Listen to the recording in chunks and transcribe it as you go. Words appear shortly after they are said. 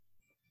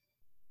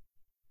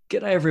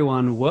G'day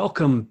everyone,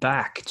 welcome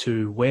back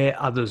to Where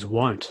Others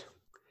Won't.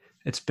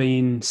 It's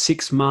been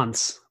 6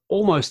 months,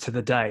 almost to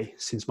the day,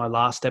 since my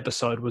last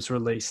episode was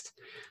released,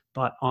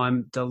 but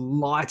I'm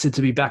delighted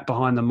to be back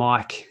behind the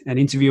mic and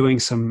interviewing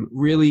some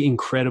really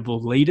incredible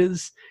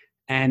leaders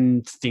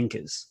and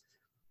thinkers.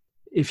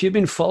 If you've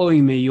been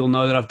following me, you'll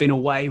know that I've been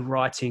away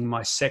writing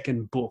my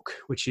second book,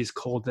 which is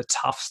called The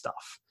Tough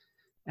Stuff.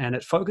 And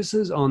it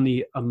focuses on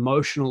the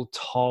emotional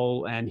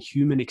toll and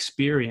human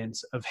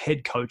experience of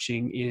head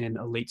coaching in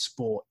elite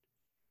sport.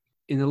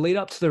 In the lead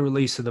up to the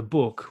release of the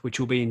book, which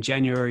will be in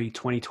January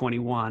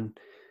 2021,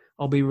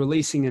 I'll be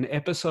releasing an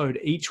episode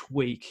each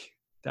week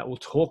that will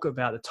talk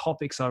about the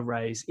topics I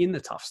raise in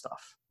the Tough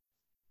Stuff.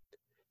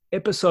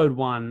 Episode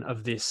 1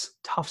 of this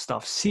Tough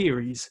Stuff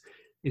series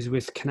is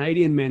with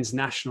Canadian men's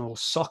national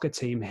soccer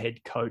team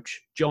head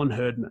coach, John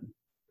Herdman.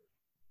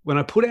 When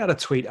I put out a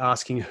tweet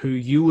asking who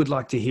you would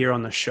like to hear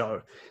on the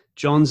show,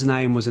 John's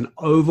name was an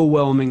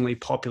overwhelmingly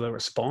popular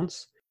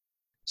response.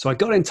 So I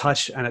got in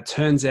touch, and it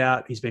turns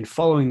out he's been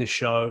following the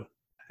show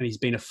and he's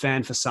been a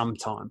fan for some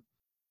time.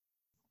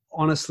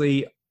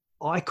 Honestly,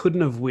 I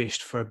couldn't have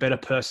wished for a better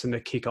person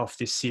to kick off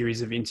this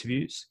series of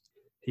interviews.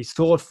 He's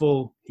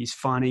thoughtful, he's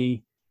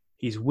funny,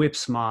 he's whip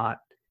smart,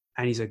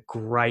 and he's a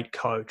great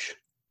coach.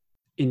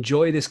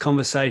 Enjoy this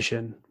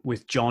conversation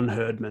with John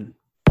Herdman.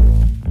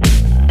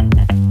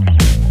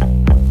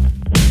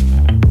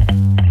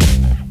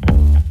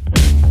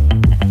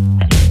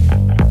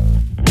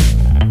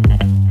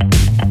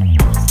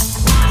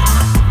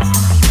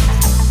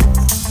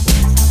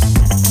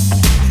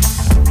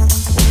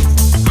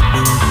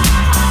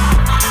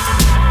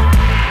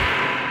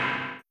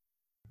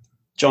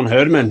 John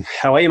Herdman,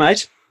 how are you,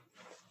 mate?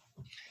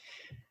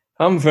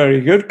 I'm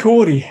very good,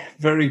 Cody.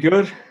 Very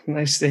good.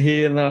 Nice to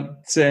hear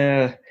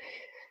that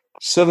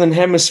Southern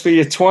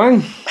Hemisphere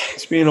twang.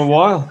 It's been a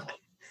while.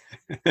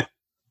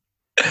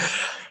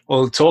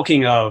 Well,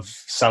 talking of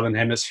Southern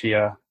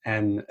Hemisphere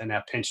and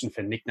our penchant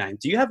for nickname,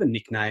 do you have a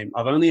nickname?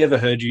 I've only ever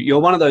heard you.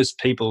 You're one of those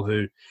people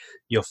who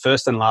your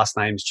first and last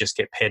names just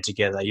get paired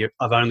together.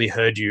 I've only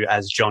heard you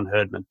as John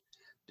Herdman.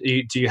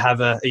 Do you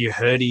have are you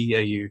Herdy?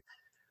 Are you,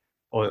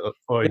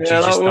 or do you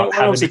just not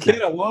have a nickname?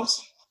 Kid, I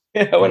was.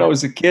 Yeah, when I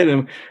was a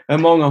kid,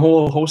 among a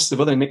whole host of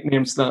other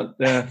nicknames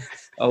that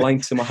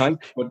aligned to my height.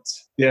 But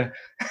yeah,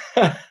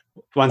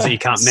 ones that you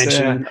can't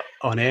mention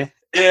on air.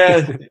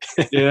 Yeah,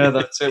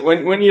 that's it.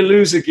 When you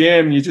lose a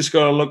game, you just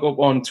got to look up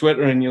on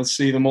Twitter and you'll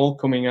see them all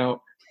coming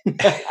out.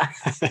 Mate,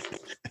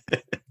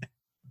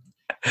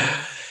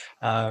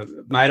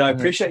 I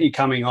appreciate you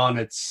coming on.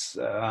 It's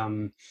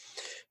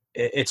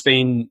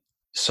been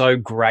so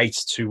great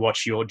to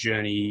watch your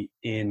journey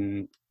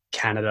in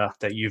Canada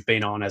that you've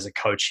been on as a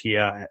coach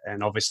here,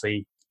 and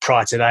obviously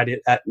prior to that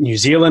at New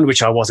Zealand,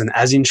 which I wasn't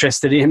as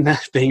interested in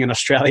being an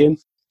Australian.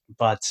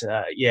 But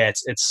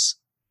it's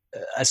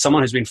as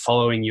someone who's been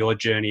following your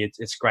journey,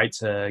 it's great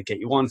to get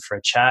you on for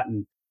a chat.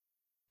 And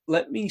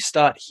let me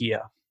start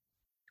here.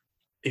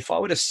 If I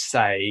were to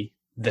say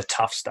the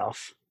tough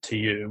stuff to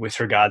you with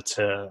regard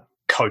to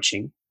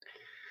coaching,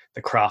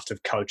 the craft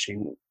of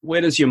coaching,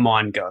 where does your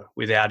mind go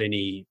without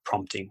any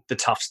prompting? The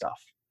tough stuff.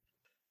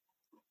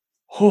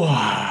 Oh,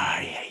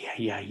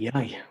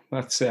 yeah.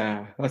 That's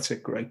a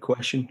great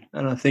question.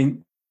 And I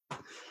think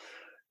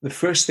the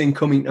first thing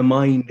coming to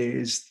mind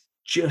is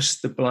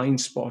just the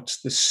blind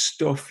spots, the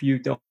stuff you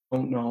don't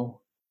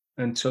know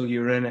until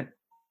you're in it,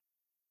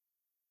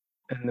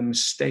 and the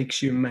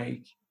mistakes you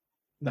make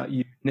that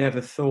you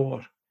never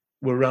thought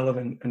were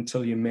relevant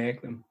until you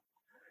make them.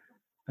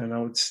 And I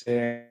would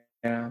say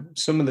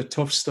some of the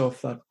tough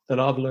stuff that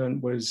I've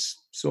learned was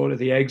sort of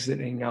the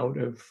exiting out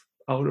of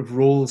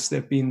roles.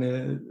 They've been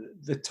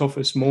the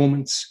toughest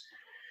moments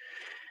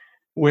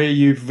where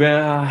you've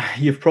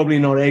probably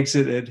not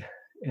exited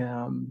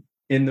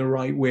in the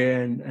right way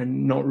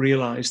and not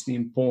realized the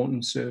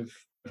importance of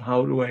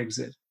how to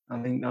exit.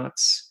 I think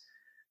that's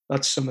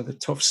some of the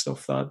tough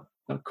stuff that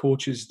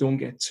coaches don't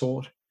get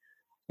taught,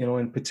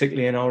 and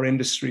particularly in our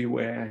industry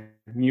where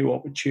new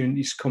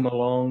opportunities come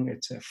along.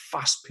 It's a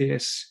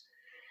fast-paced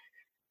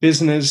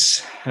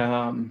business.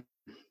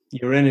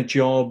 You're in a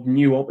job,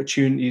 new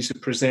opportunities are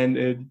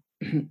presented,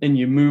 and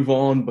you move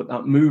on, but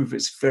that move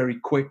is very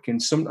quick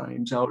and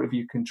sometimes out of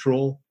your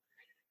control.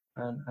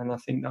 And I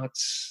think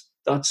that's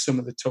some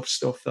of the tough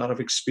stuff that I've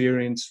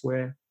experienced,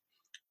 where,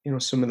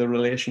 some of the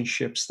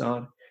relationships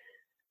that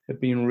have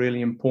been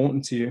really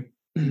important to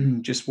you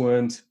just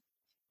weren't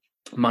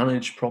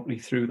managed properly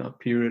through that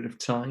period of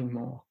time,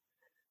 or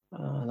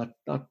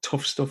that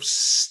tough stuff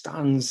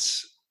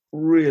stands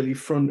really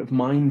front of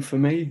mind for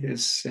me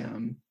is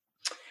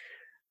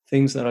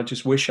things that I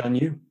just wish I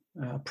knew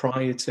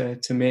prior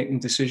to making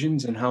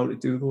decisions and how to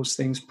do those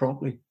things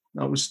properly.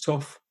 That was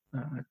tough.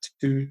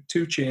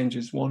 Two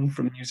changes, one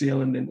from New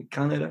Zealand into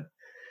Canada,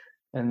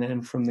 and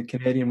then from the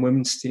Canadian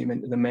women's team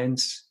into the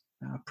men's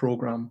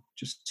program.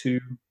 Just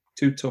two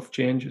tough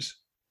changes.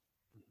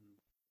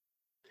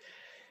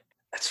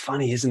 It's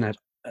funny, isn't it?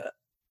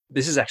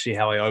 This is actually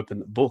how I opened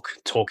the book,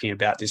 talking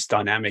about this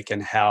dynamic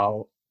and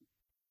how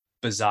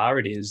bizarre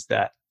it is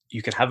that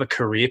you can have a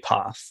career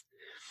path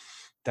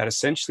that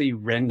essentially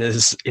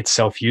renders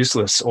itself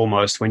useless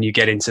almost when you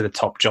get into the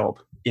top job,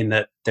 in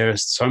that there are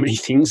so many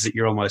things that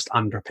you're almost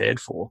unprepared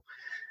for.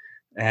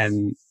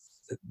 And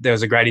there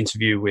was a great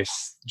interview with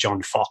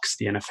John Fox,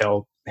 the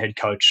NFL head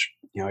coach.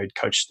 He'd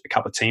coached a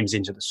couple of teams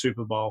into the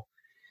Super Bowl,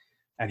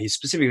 and he's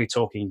specifically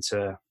talking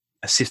to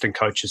assistant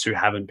coaches who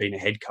haven't been a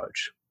head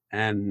coach,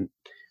 and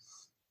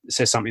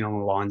says something along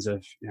the lines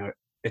of,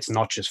 it's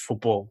not just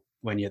football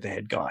when you're the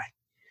head guy.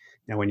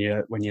 When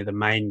you're the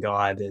main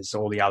guy, there's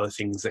all the other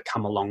things that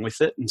come along with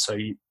it, and so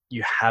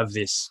you have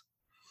this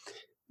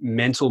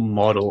mental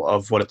model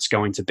of what it's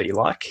going to be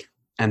like,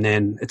 and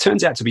then it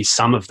turns out to be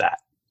some of that,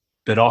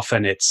 but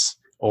often it's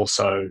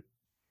also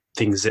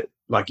things that,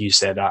 like you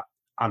said, are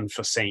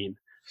unforeseen.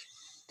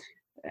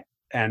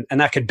 And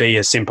that could be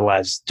as simple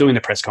as doing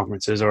the press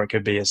conferences, or it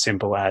could be as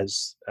simple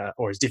as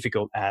or as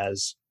difficult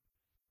as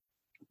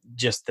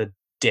just the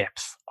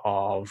depth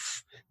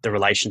of the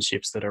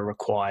relationships that are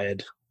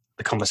required,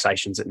 the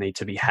conversations that need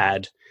to be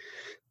had,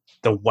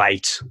 the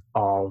weight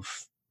of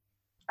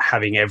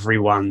having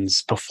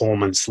everyone's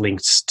performance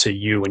linked to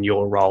you and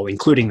your role,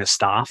 including the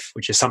staff,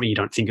 which is something you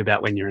don't think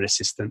about when you're an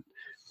assistant.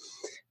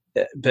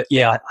 But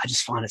yeah, I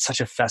just find it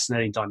such a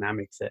fascinating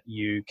dynamic that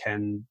you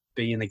can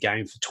be in the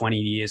game for 20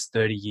 years,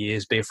 30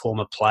 years, be a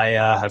former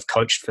player, have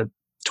coached for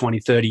 20,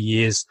 30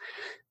 years.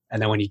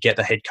 And then when you get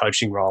the head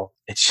coaching role,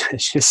 it's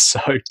just so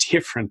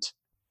different.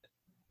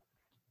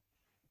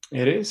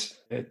 It is.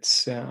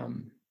 It's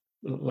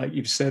like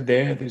you've said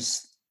there,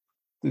 there's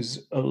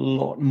a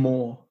lot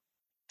more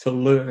to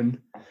learn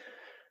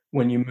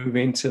when you move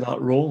into that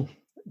role.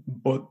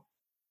 But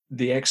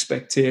the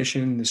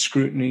expectation, the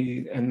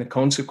scrutiny, and the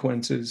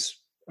consequences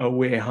are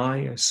way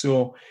higher.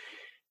 So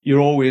you're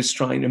always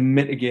trying to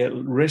mitigate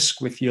risk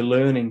with your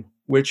learning,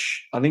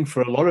 which I think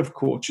for a lot of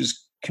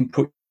coaches can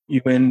put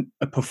you in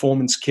a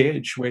performance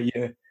cage where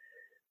your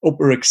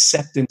upper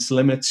acceptance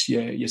limits,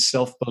 your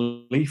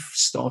self-belief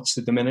starts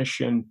to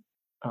diminish, and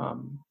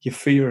your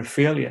fear of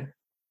failure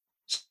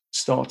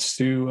starts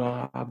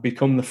to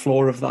become the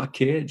floor of that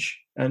cage.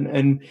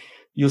 And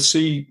you'll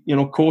see,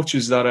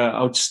 coaches that are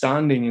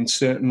outstanding in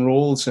certain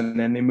roles, and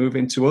then they move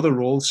into other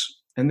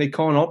roles and they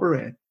can't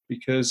operate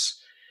because,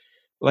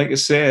 like I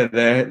say,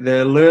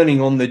 they're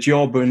learning on the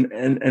job, and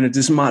it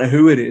doesn't matter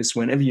who it is.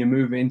 Whenever you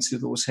move into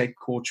those head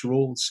coach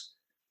roles,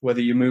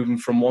 whether you're moving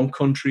from one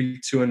country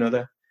to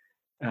another,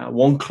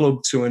 one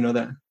club to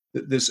another,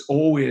 there's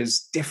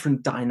always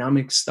different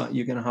dynamics that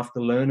you're going to have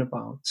to learn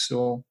about.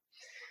 So,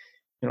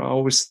 I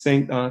always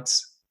think that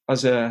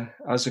as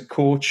a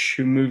coach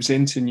who moves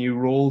into new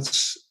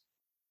roles,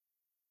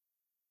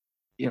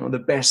 the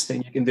best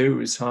thing you can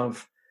do is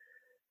have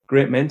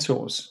great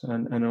mentors,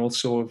 and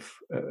also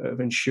have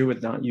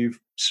ensured that you've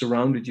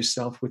surrounded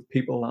yourself with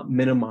people that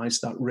minimize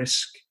that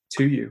risk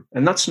to you.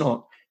 And that's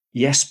not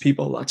yes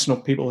people. That's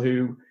not people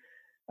who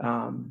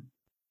are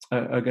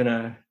going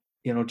to,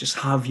 just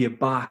have your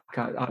back.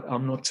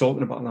 I'm not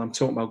talking about that. I'm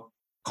talking about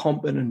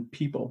competent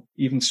people,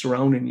 even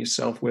surrounding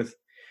yourself with,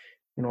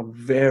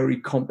 very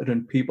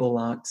competent people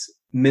that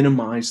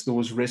minimize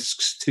those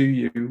risks to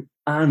you.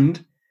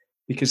 And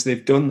because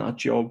they've done that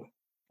job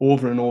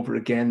over and over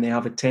again, they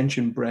have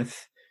attention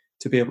breadth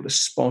to be able to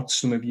spot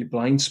some of your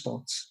blind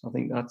spots. I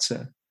think that's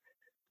a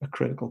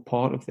critical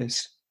part of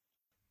this.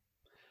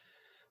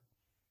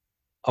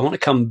 I want to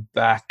come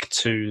back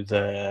to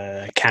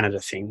the Canada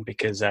thing,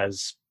 because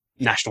as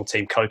national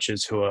team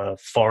coaches who are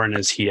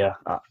foreigners here,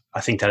 I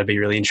think that'd be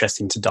really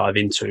interesting to dive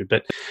into.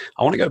 But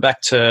I want to go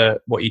back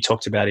to what you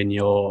talked about in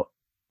your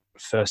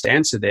first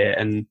answer there.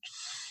 And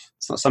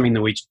it's not something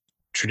that we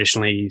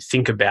traditionally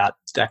think about,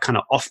 that kind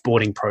of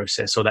offboarding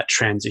process or that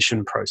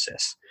transition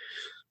process.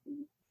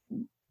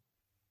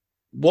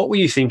 What were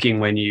you thinking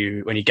when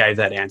you gave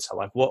that answer?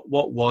 Like, what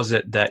was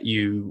it that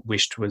you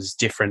wished was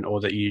different,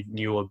 or that you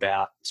knew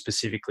about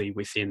specifically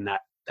within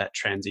that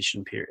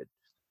transition period?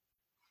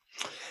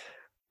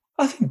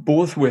 I think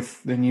both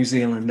with the New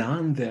Zealand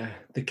and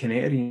the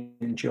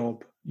Canadian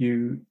job,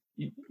 you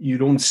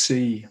don't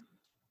see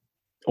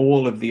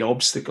all of the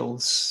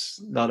obstacles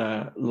that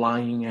are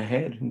lying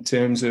ahead in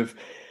terms of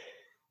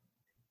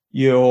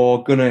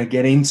you're going to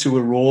get into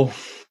a role.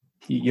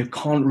 You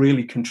can't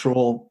really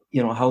control,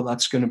 how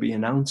that's going to be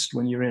announced.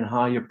 When you're in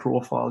higher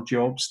profile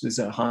jobs, there's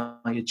a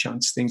higher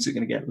chance things are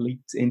going to get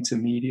leaked into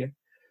media,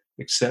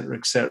 et cetera,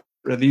 et cetera.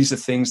 These are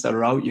things that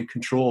are out of your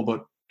control.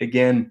 But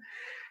again,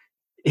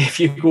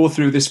 if you go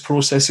through this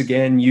process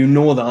again, you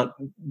know that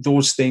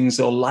those things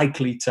are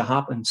likely to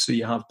happen. So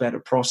you have better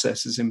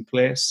processes in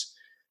place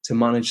to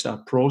manage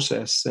that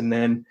process. And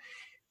then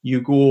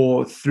you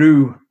go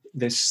through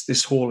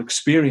this whole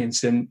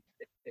experience, and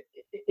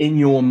in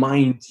your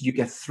mind, you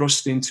get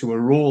thrust into a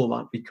role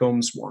that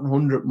becomes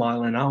 100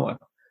 mile an hour.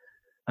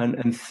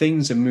 And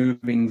things are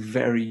moving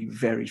very,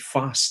 very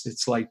fast.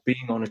 It's like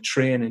being on a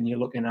train and you're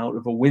looking out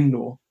of a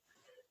window,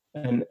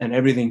 and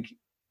everything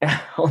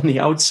on the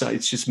outside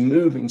is just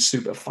moving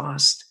super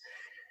fast.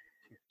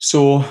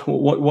 So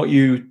what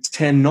you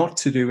tend not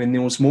to do in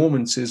those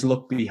moments is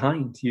look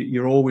behind.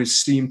 You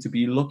always seem to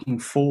be looking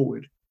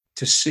forward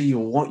to see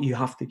what you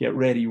have to get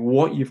ready,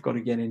 what you've got to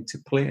get into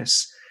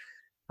place.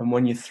 And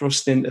when you're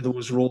thrust into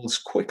those roles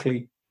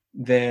quickly,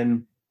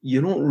 then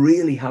you don't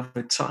really have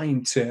the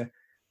time to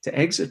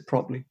exit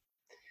properly.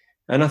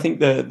 And I think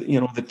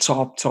the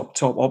top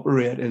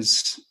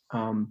operators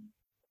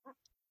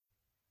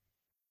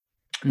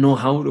know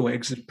how to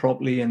exit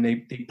properly, and they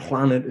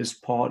plan it as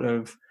part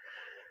of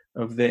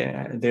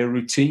their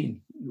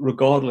routine,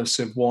 regardless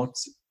of what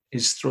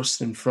is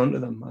thrust in front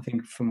of them. I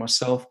think for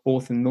myself,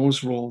 both in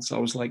those roles, I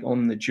was like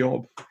on the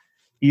job,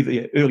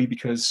 either early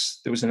because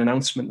there was an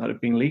announcement that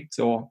had been leaked,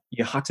 or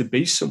you had to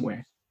be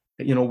somewhere,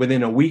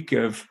 within a week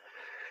of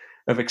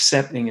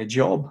accepting a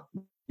job.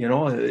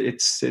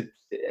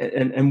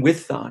 And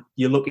with that,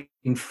 you're looking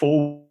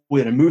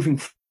forward and moving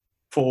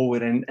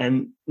forward,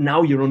 and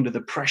now you're under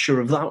the pressure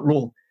of that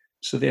role.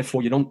 So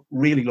therefore, you don't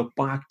really look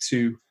back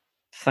to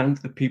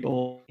thank the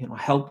people,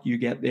 help you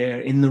get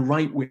there in the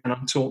right way. And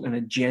I'm talking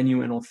a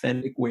genuine,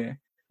 authentic way,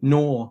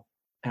 nor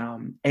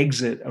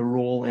exit a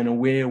role in a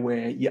way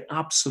where you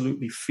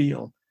absolutely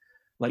feel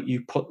like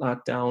you put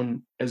that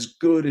down as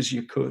good as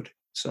you could.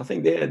 So I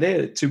think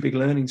they're two big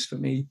learnings for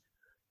me,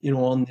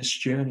 on this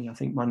journey. I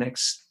think my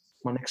next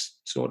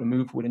sort of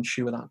move would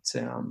ensure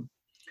that,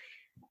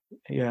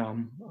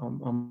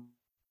 I'm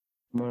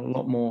a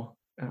lot more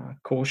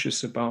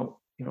cautious about,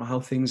 how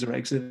things are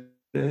exited,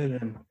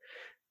 and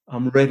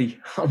I'm ready.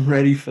 I'm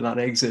ready for that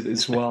exit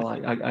as well.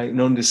 I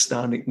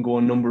understand it can go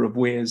a number of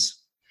ways.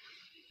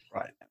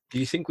 Right. Do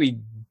you think we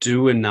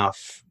do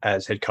enough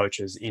as head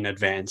coaches in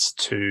advance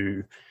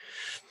to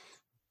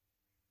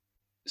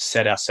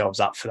set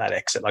ourselves up for that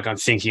exit? Like, I'm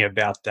thinking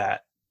about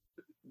that,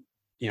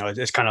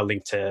 it's kind of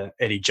linked to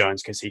Eddie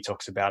Jones because he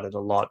talks about it a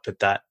lot, but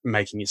that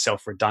making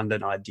yourself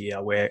redundant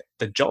idea where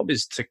the job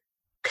is to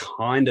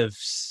kind of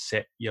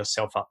set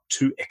yourself up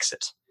to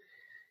exit.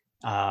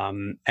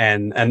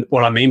 And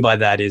what I mean by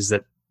that is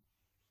that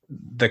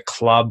the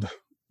club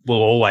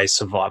will always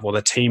survive, or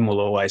the team will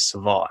always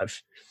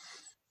survive,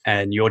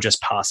 and you're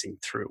just passing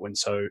through. And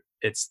so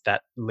it's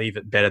that leave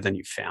it better than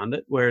you found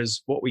it.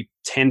 Whereas what we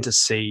tend to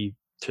see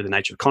through the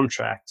nature of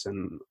contracts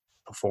and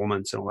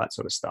performance and all that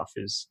sort of stuff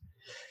is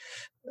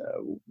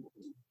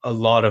a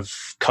lot of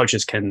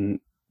coaches can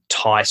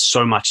tie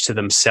so much to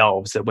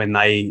themselves that when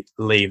they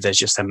leave, there's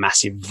just a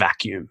massive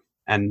vacuum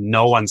and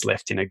no one's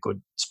left in a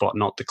good spot,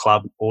 not the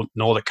club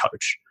nor the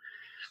coach,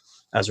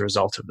 as a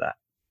result of that.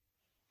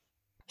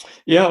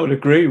 Yeah, I would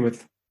agree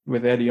with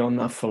Eddie on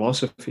that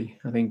philosophy.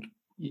 I think,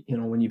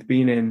 when you've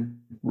been in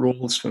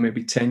roles for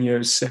maybe 10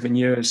 years, 7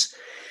 years,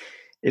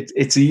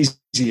 it's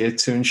easier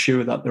to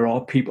ensure that there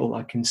are people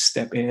that can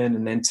step in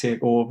and then take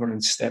over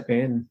and step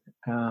in,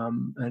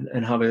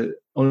 and have an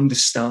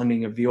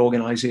understanding of the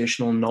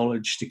organizational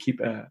knowledge to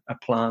keep a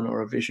plan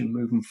or a vision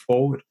moving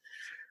forward.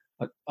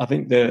 I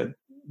think the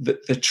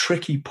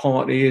tricky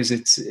part is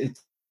it's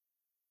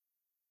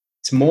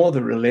more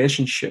the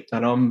relationship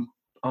that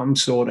I'm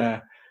sort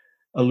of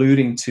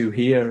alluding to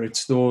here.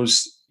 It's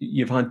those,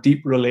 you've had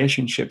deep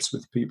relationships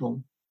with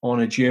people on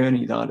a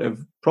journey that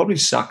have probably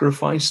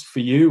sacrificed for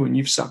you and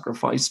you've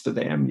sacrificed for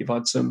them. You've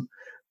had some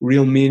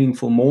real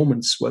meaningful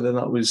moments, whether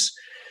that was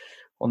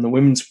on the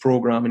women's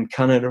program in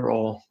Canada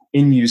or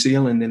in New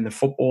Zealand in the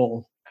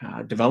football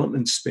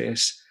development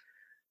space.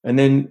 And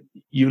then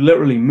you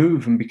literally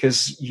move, and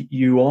because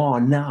you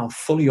are now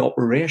fully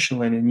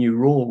operational in a new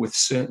role with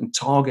certain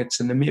targets,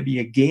 and there may be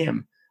a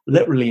game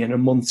literally in a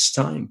month's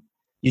time,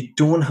 you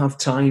don't have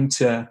time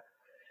to,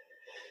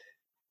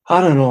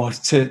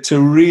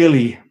 to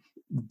really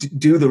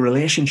do the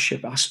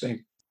relationship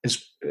aspect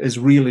as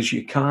real as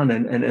you can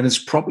and as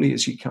properly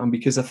as you can.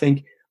 Because I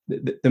think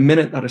the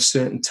minute that a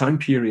certain time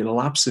period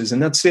elapses,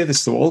 and I'd say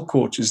this to all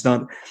coaches,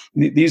 that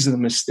these are the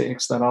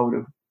mistakes that I would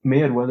have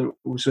made, whether it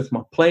was with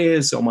my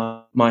players or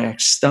my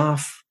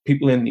ex-staff,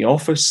 people in the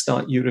office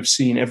that you'd have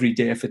seen every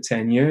day for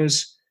 10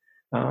 years.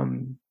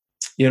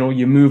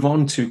 You move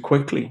on too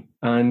quickly.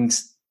 And,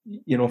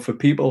 for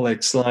people,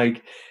 it's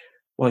like,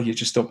 well, you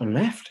just up and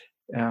left.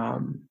 I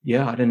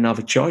didn't have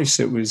a choice.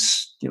 It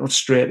was,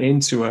 straight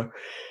into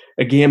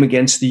a game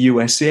against the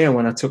USA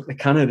when I took the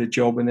Canada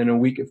job, and then a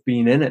week of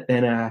being in it,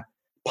 then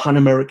Pan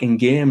American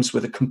Games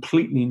with a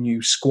completely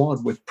new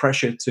squad with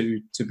pressure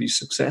to be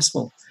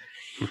successful.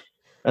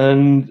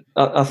 And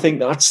I think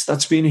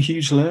that's been a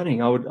huge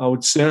learning. I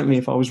would certainly,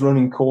 if I was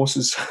running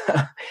courses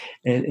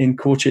in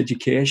coach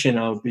education,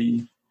 I would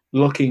be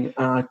looking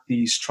at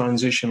these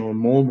transitional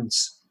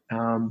moments,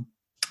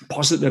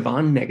 positive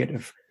and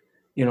negative.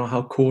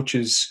 How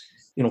coaches,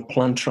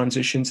 plan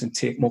transitions and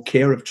take more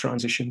care of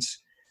transitions,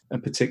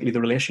 and particularly the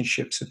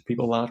relationships of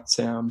people that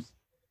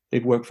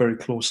they've worked very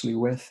closely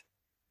with.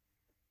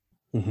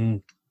 Mm-hmm.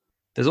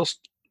 There's also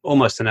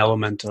almost an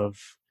element of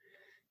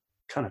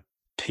kind of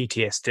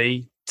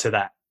PTSD to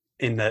that,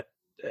 in that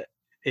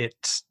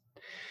it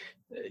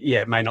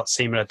may not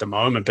seem it at the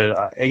moment,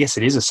 but I guess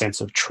it is a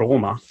sense of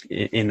trauma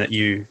in that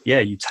you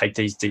take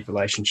these deep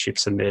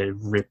relationships and they're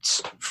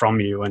ripped from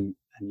you, and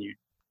you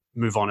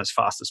move on as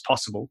fast as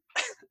possible.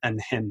 And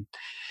then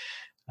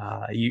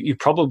you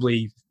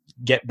probably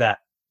get that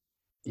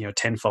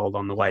tenfold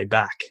on the way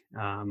back,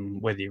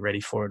 whether you're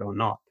ready for it or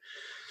not.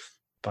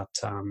 But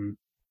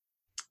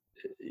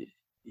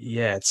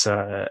yeah,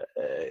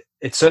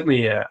 it's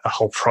certainly a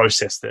whole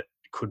process that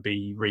could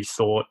be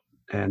rethought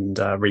and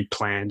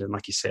replanned, and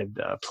like you said,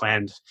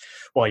 planned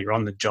while you're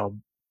on the job,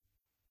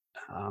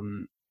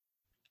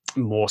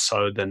 more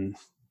so than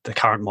the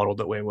current model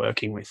that we're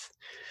working with.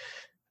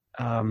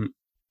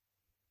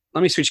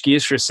 Let me switch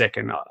gears for a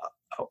second.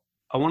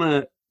 I want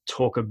to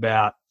talk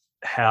about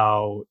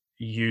how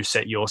you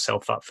set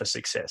yourself up for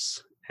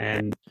success.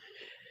 And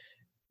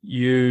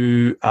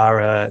you are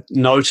a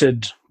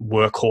noted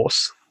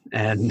workhorse,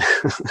 and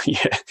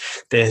yeah,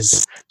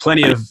 there's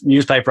plenty of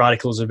newspaper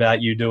articles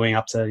about you doing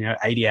up to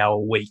 80-hour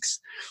weeks.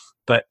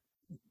 But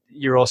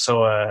you're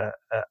also a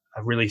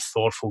really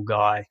thoughtful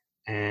guy,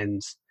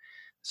 and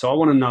so I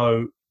want to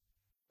know,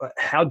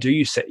 how do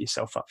you set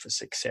yourself up for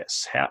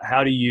success?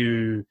 How do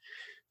you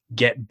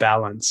get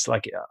balance?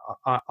 Like,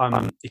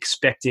 I'm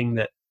expecting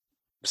that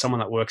someone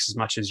that works as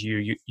much as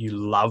you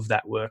love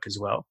that work as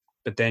well,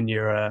 but then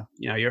you're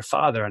a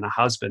father and a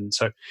husband.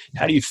 So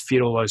how do you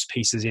fit all those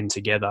pieces in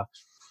together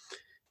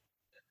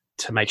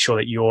to make sure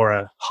that you're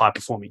a high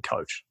performing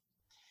coach?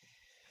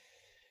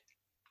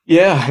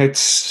 Yeah,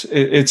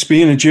 it's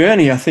been a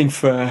journey. I think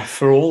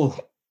for all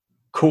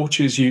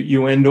coaches,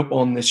 you end up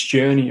on this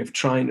journey of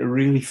trying to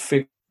really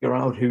figure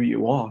out who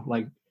you are,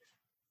 like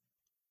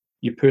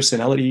your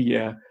personality.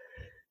 Yeah,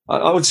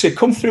 I would say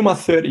come through my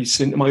 30s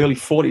into my early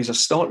 40s, I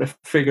started to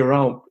figure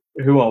out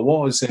who I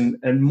was,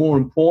 and more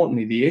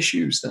importantly, the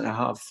issues that I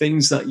have,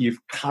 things that you've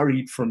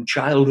carried from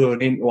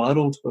childhood into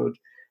adulthood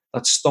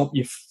that stop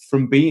you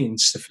from being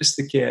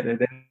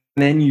sophisticated. And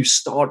then you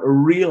start to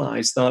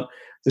realize that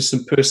there's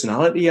some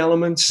personality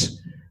elements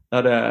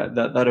that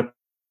are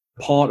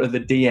part of the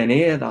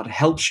DNA that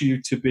helps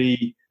you to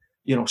be,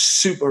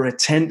 super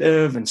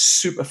attentive and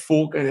super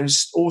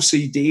focused,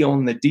 OCD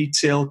on the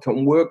detail,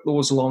 can work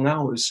those long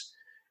hours.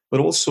 But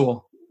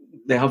also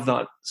they have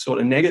that sort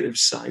of negative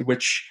side,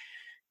 which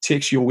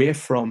takes you away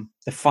from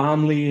the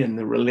family and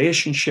the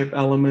relationship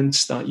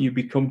elements, that you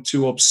become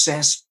too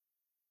obsessed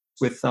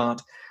with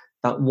that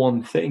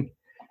one thing.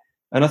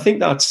 And I think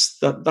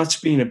that's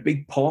been a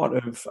big part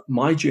of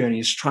my journey,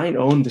 is trying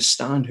to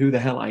understand who the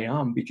hell I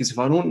am. Because if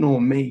I don't know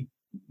me,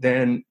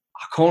 then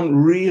I can't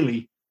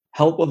really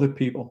help other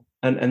people.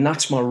 And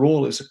that's my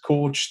role as a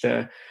coach,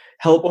 to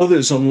help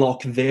others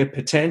unlock their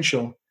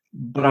potential.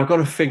 But I've got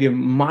to figure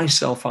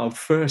myself out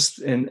first,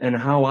 and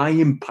how I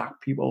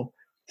impact people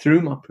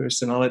through my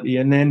personality.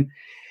 And then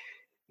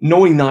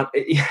knowing that,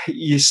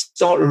 you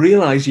start to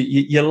realize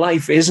your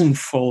life isn't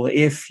full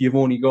if you've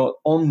only got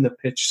on the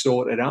pitch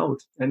sorted out.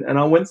 And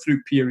I went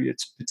through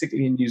periods,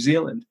 particularly in New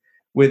Zealand,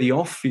 where the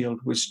off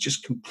field was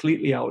just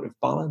completely out of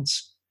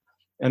balance.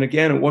 And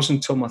again, it wasn't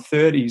until my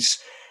 30s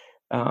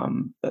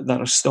that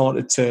I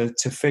started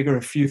to figure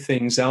a few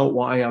things out,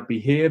 why I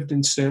behaved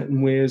in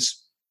certain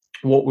ways,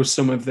 what were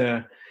some of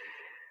the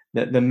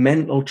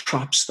mental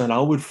traps that I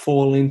would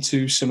fall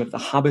into, some of the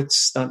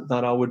habits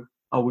that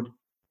I would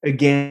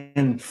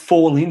again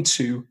fall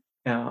into,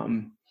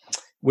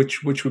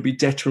 which would be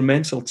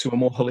detrimental to a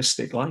more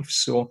holistic life.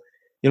 So,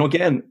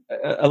 again,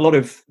 a lot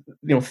of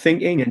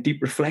thinking and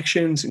deep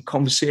reflections and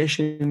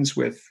conversations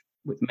with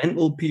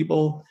mental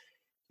people,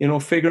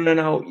 figuring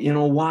out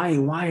why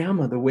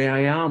am I the way I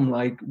am,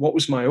 like what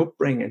was my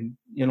upbringing,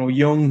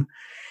 young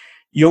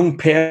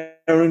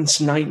parents,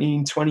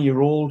 19,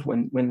 20-year-old,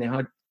 when they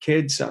had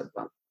kids. I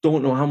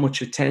don't know how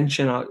much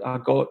attention I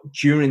got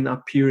during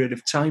that period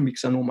of time,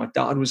 because I know my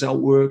dad was out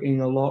working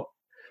a lot.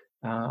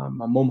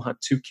 My mum had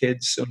 2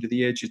 kids under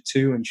the age of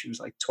 2, and she was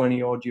like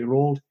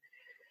 20-odd-year-old.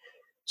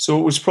 So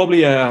it was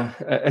probably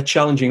a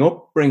challenging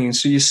upbringing.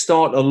 So you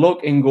start to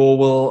look and go,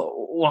 well,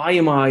 why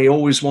am I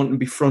always wanting to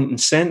be front and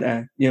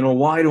center?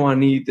 Why do I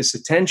need this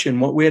attention?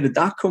 Where did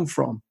that come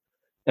from?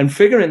 And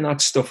figuring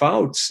that stuff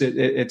out,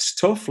 it's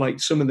tough. Like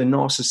some of the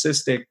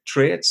narcissistic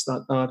traits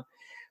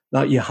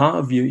that you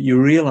have,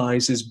 you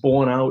realize is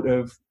born out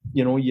of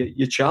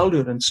your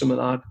childhood and some of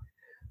that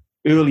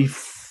early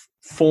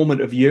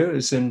formative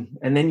years, and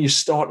then you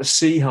start to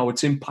see how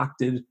it's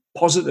impacted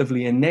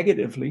positively and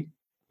negatively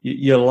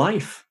your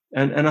life.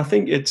 And I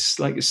think it's,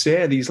 like I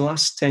say, these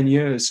last 10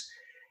 years,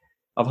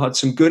 I've had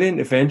some good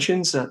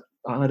interventions. That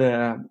I had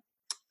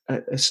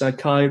a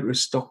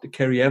psychiatrist, Dr.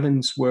 Kerry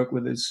Evans, work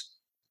with us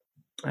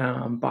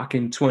back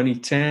in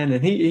 2010,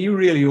 and he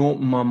really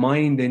opened my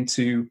mind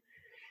into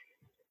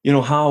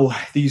how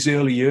these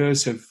early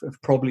years have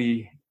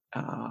probably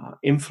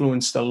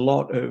influenced a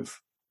lot of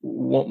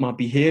what my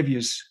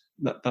behaviors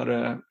that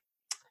are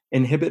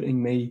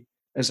inhibiting me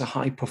as a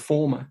high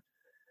performer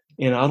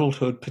in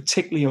adulthood,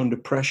 particularly under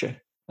pressure.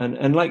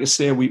 And like I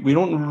say, we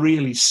don't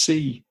really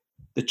see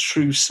the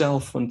true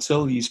self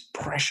until these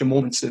pressure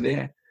moments are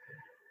there.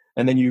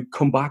 And then you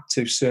come back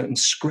to certain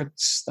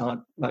scripts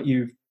that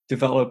you've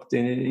developed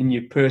in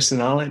your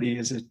personality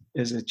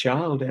as a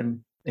child. And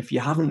if you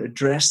haven't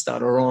addressed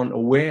that or aren't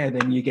aware,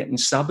 then you're getting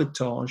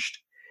sabotaged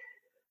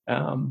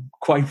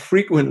quite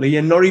frequently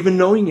and not even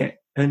knowing it.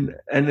 And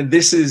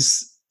this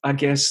is, I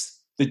guess,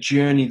 the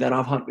journey that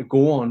I've had to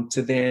go on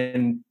to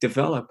then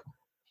develop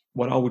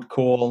what I would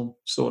call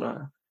sort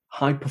of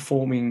high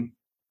performing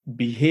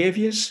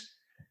behaviors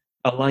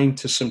aligned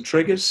to some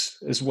triggers,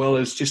 as well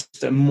as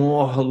just a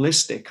more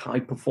holistic high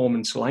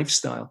performance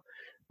lifestyle,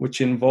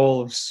 which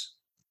involves,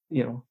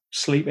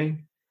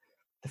 sleeping,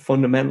 the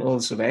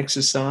fundamentals of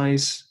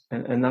exercise.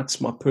 And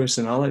that's my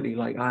personality.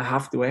 Like, I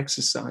have to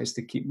exercise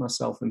to keep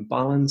myself in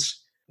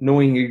balance,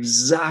 knowing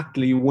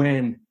exactly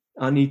when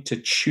I need to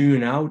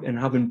tune out and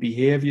having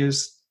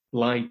behaviors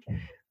like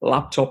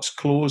laptops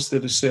closed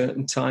at a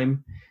certain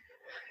time,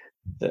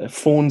 the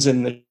phone's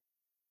in the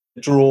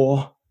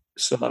drawer,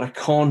 so that I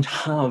can't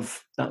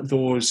have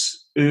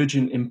those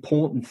urgent,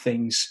 important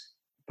things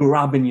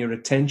grabbing your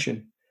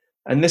attention.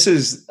 And this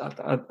is,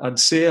 I'd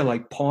say,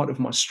 like, part of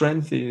my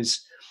strength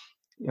is,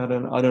 I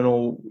don't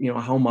know,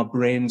 how my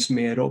brain's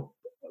made up,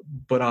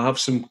 but I have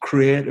some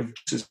creative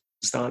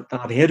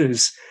that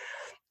hitters.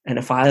 And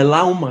if I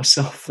allow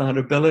myself that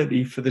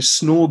ability for the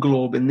snow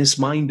globe in this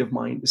mind of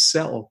mine to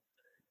settle,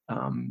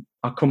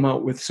 I come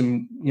out with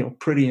some,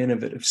 pretty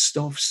innovative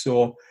stuff.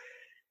 So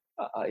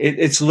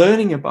it's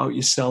learning about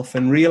yourself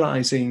and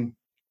realizing,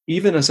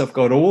 even as I've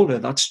got older,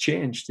 that's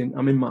changed. And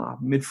I'm in my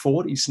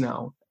mid-40s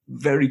now,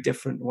 very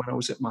different when I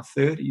was at my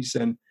 30s,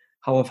 and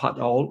how I've had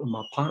to alter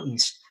my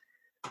patterns.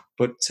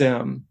 But,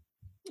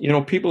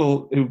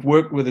 people who've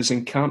worked with us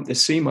in camp, they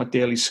see my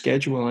daily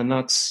schedule, and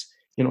that's,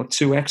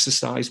 2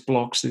 exercise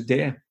blocks a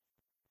day,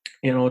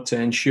 to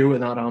ensure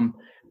that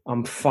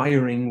I'm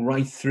firing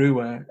right through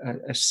a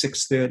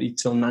 6:30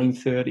 till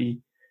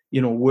 9:30,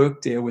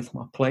 work day with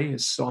my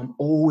players. So I'm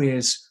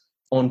always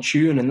on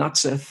tune, and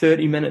that's a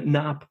 30-minute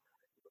nap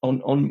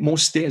on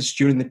most days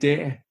during the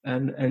day.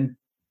 And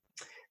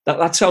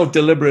that's how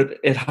deliberate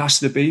it has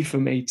to be for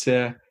me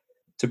to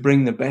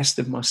bring the best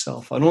of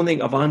myself. I don't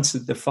think I've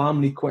answered the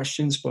family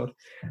questions, but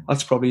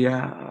that's probably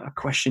a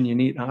question you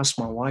need to ask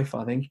my wife,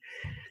 I think.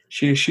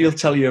 She'll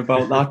tell you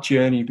about that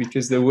journey,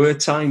 because there were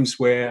times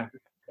where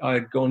I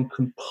had gone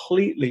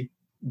completely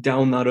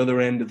down that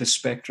other end of the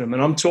spectrum.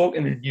 And I'm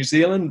talking in New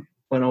Zealand,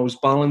 when I was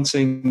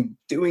balancing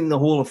doing the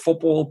whole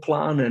football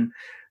plan and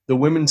the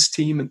women's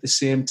team at the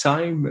same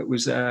time. It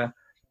was,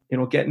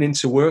 getting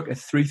into work at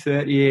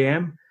 3:30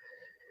 a.m.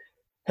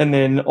 and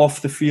then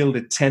off the field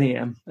at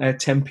 10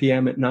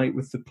 p.m. at night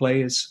with the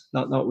players.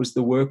 That was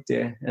the work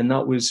day. And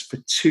that was for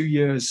 2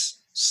 years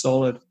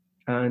solid.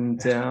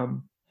 And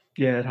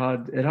it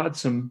had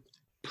some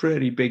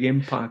pretty big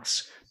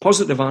impacts,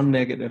 positive and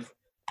negative.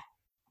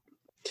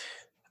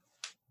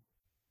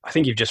 I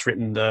think you've just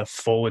written the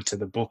forward to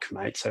the book,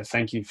 mate. So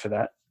thank you for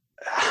that.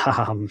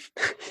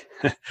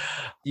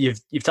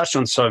 You've touched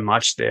on so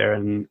much there,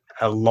 and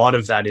a lot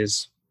of that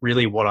is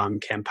really what I'm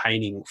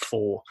campaigning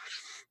for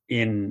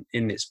in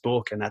this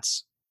book. And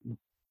that's,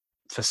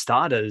 for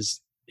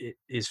starters,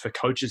 is for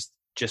coaches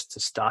just to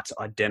start to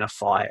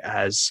identify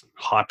as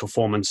high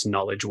performance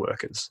knowledge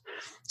workers.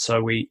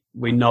 So we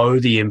know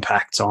the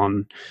impact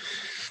on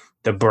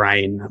the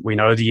brain, we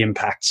know the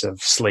impacts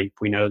of sleep,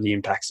 we know the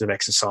impacts of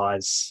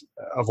exercise,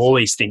 of all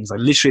these things.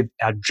 Like, literally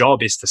our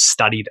job is to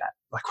study that.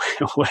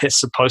 Like, we're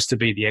supposed to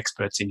be the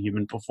experts in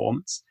human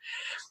performance,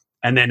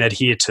 and then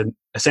adhere to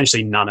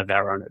essentially none of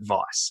our own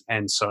advice.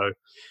 And so,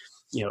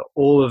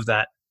 all of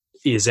that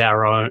is at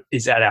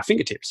our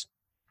fingertips.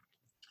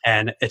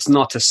 And it's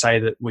not to say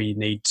that we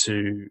need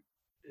to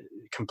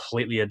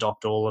completely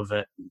adopt all of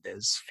it.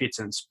 There's fits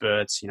and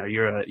spurts.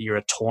 You're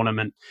a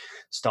tournament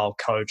style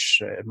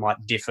coach. It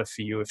might differ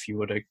for you if you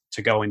were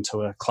to go into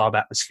a club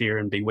atmosphere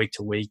and be week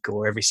to week,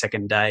 or every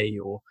second day,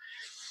 or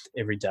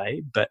every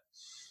day. But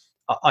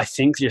I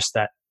think just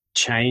that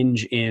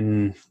change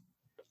in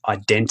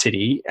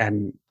identity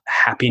and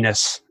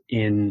happiness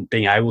in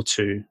being able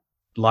to,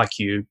 like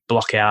you,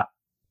 block out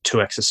 2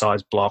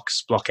 exercise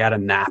blocks, block out a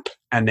nap,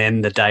 and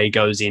then the day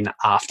goes in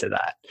after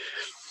that,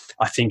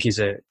 I think is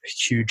a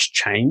huge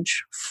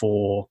change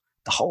for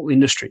the whole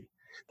industry,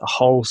 the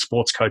whole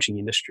sports coaching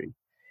industry.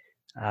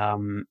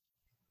 And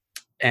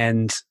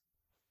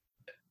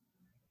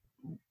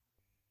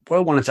what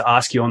I wanted to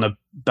ask you on the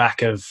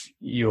back of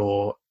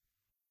your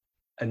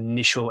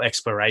initial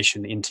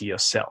exploration into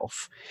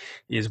yourself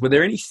is, were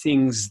there any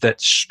things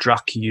that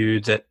struck you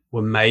that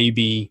were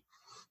maybe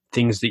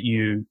things that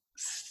you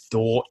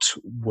thought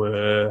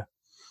were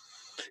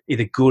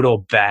either good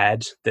or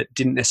bad that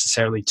didn't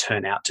necessarily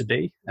turn out to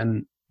be?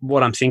 And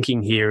what I'm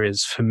thinking here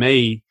is, for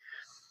me,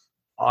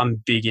 I'm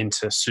big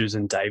into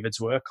Susan David's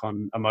work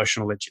on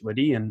emotional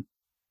agility, and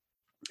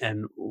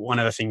one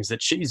of the things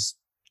that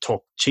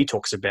she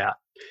talks about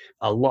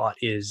a lot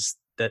is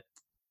that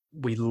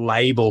we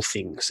label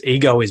things.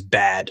 Ego is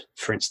bad,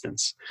 for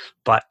instance,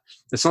 but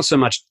it's not so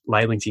much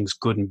labeling things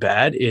good and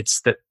bad.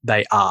 It's that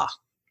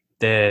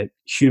they're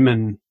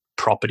human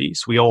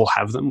properties. We all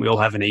have them. We all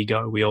have an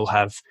ego. We all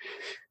have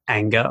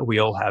anger. We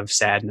all have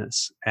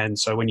sadness. And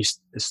so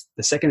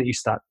the second that you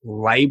start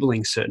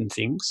labeling certain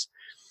things,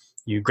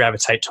 you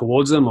gravitate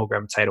towards them or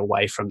gravitate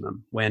away from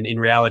them, when in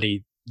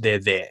reality, they're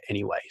there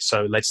anyway.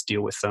 So let's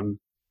deal with them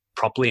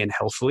properly and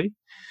healthily.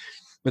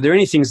 Were there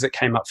any things that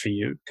came up for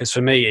you? Because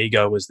for me,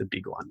 ego was the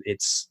big one.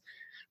 It's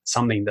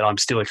something that I'm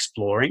still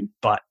exploring,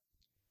 but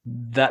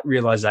that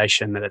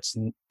realization that it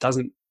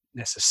doesn't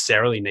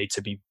necessarily need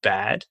to be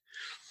bad,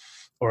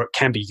 or it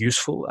can be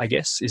useful, I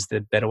guess, is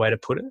the better way to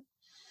put it,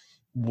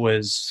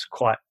 was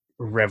quite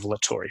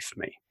revelatory for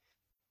me.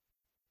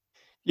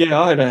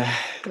 Yeah,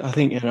 I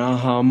think an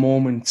aha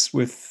moments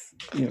with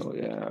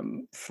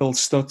Phil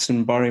Stutz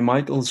and Barry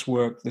Michaels'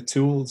 work, The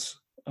Tools.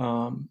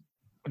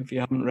 If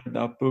you haven't read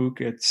that book,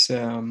 it's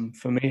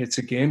for me it's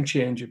a game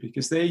changer,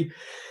 because they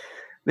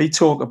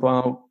talk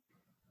about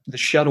the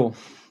shadow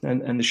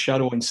and the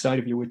shadow inside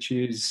of you, which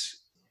is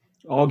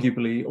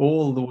arguably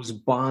all those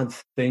bad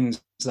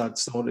things, that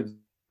sort of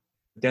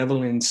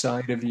devil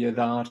inside of you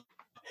that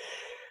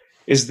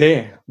is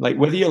there. Like,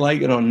 whether you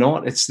like it or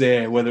not, it's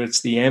there. Whether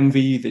it's the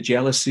envy, the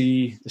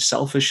jealousy, the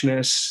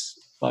selfishness,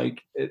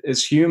 like,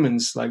 as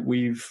humans, like,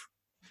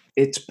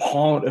 it's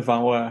part of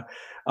our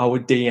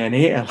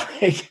DNA.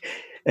 Like,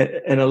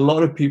 and a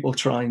lot of people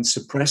try and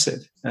suppress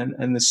it. And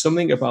there's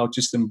something about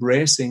just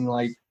embracing,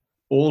 like,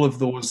 all of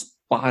those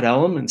bad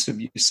elements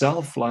of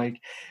yourself. Like,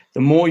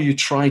 the more you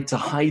try to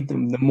hide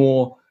them, the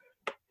more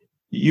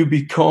you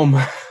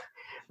become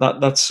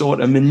that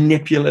sort of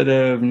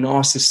manipulative,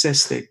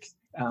 narcissistic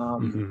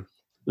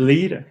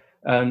leader.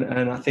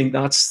 And I think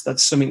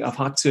that's something I've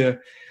had to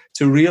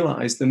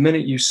realize. The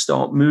minute you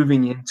start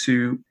moving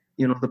into,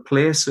 the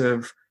place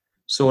of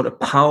sort of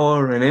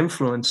power and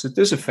influence, it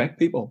does affect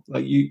people.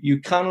 Like, you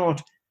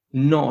cannot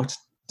not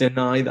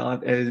deny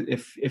that,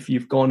 if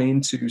you've gone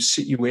into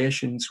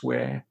situations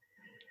where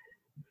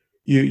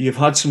you've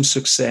had some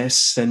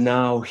success, and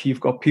now you've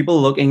got people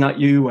looking at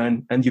you,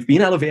 and you've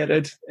been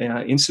elevated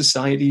in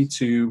society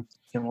to,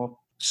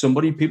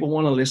 somebody people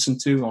want to listen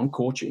to on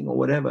coaching or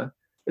whatever.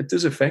 It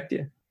does affect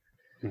you.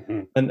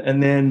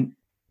 And then,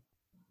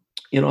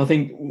 I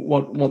think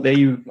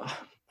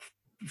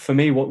for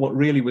me, what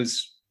really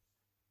was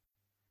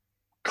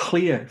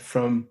clear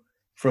from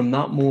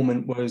that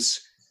moment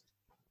was,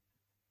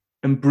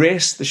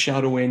 embrace the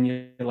shadow in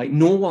you, like,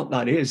 know what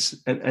that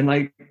is, and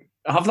like,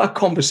 have that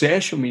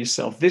conversation with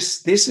yourself.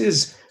 This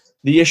is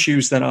the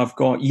issues that I've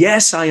got.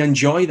 Yes, I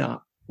enjoy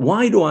that.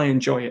 Why do I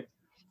enjoy it?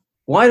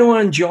 Why do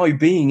I enjoy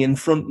being in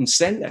front and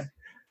center?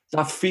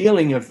 That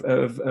feeling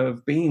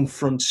of being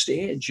front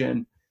stage,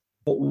 and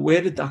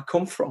where did that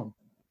come from?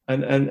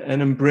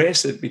 And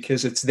embrace it,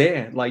 because it's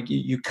there. Like,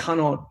 you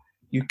cannot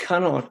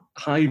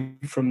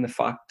hide from the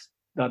fact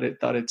that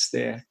it's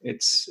there.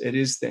 It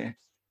is there.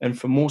 And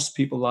for most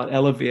people that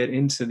elevate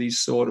into these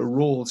sort of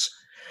roles,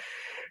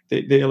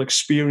 they'll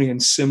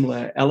experience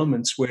similar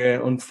elements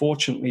where,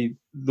 unfortunately,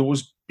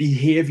 those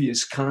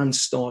behaviors can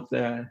start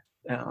to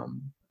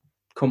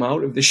come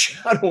out of the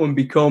shadow and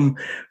become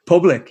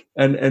public,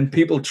 and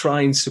people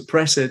try and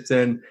suppress it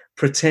and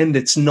pretend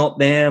it's not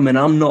them, and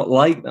I'm not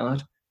like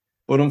that.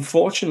 But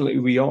unfortunately,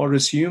 we are,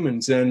 as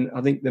humans. And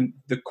I think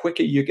the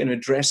quicker you can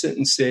address it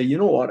and say, you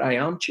know what, I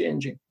am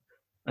changing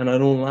and I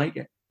don't like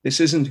it.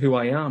 This isn't who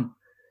I am.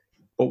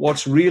 But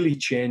what's really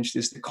changed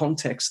is the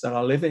context that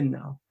I live in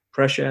now.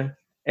 Pressure,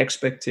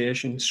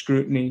 expectation,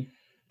 scrutiny,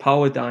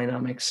 power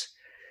dynamics.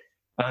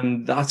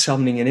 And that's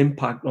having an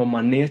impact on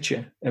my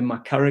nature and my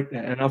character.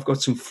 And I've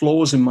got some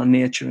flaws in my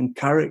nature and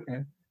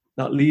character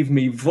that leave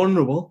me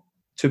vulnerable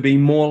to be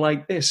more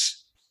like this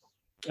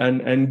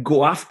and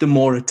go after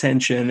more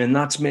attention. And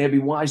that's maybe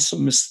why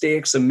some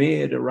mistakes are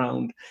made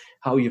around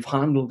how you've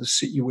handled a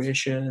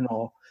situation.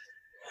 Or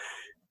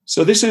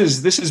so this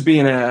has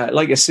been,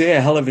 like I say,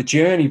 a hell of a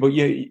journey. But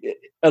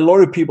a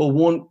lot of people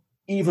won't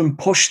even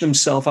push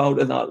themselves out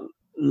of that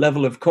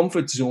level of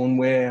comfort zone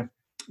where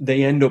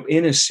they end up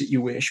in a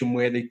situation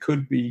where they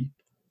could be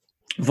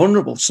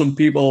vulnerable. Some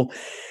people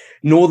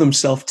know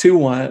themselves too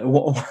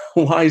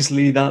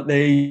wisely that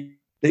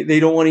they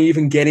don't want to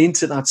even get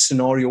into that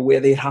scenario where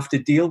they have to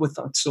deal with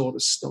that sort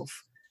of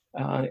stuff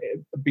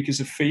because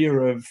of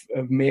fear of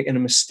making a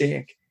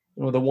mistake.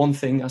 The one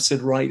thing I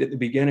said right at the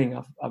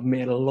beginning, I've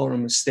made a lot of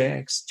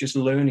mistakes, just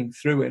learning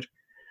through it.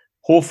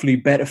 Hopefully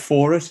better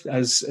for it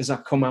as I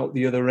come out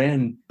the other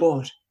end.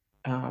 But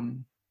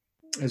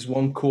as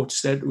one coach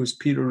said, it was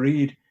Peter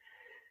Reid,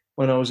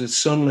 when I was at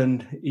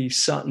Sunderland, he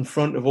sat in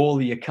front of all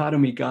the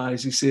academy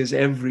guys. He says,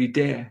 every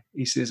day,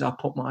 he says, I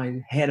put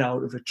my head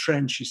out of a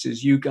trench. He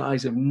says, you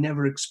guys have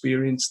never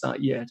experienced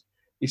that yet.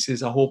 He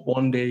says, I hope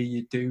one day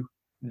you do.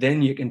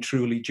 Then you can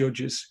truly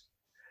judge us.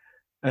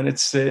 And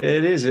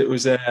it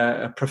was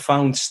a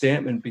profound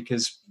statement,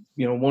 because,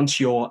 once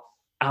you're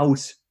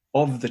out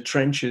of the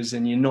trenches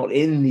and you're not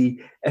in the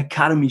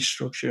academy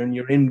structure and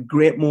you're in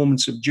great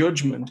moments of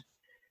judgment,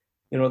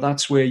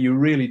 that's where you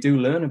really do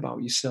learn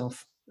about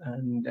yourself.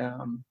 And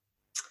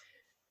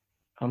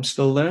I'm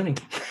still learning.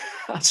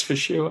 That's for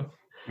sure.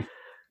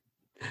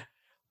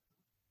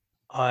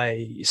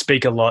 I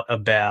speak a lot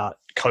about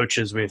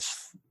coaches without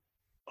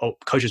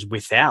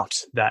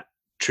that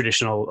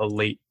traditional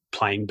elite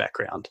playing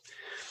background.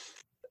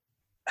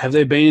 Have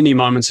there been any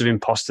moments of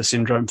imposter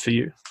syndrome for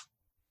you?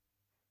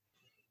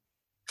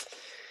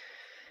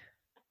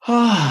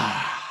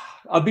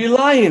 I I'd be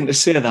lying to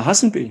say there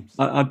hasn't been.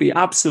 I'd be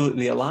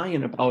absolutely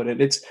lying about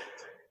it. It's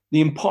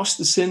the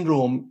imposter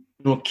syndrome,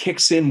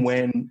 kicks in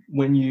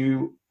when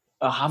you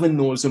are having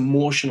those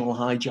emotional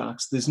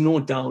hijacks. There's no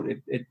doubt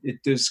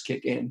it does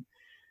kick in,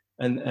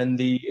 and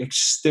the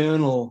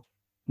external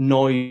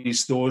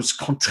noise, those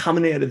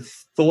contaminated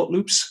thought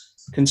loops,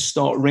 can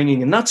start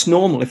ringing, and that's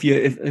normal. If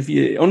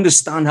you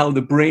understand how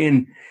the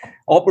brain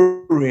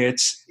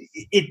operates,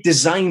 it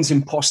designs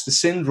imposter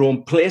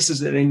syndrome,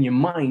 places it in your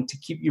mind to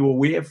keep you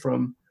away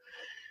from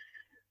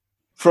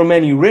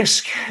any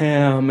risk,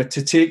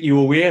 to take you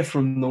away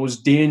from those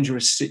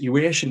dangerous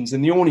situations.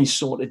 And the only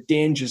sort of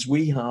dangers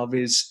we have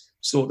is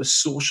sort of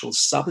social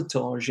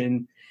sabotage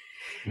in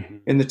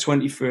the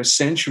 21st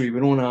century. We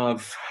don't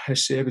have a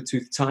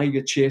saber-toothed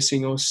tiger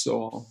chasing us,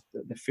 or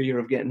the fear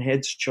of getting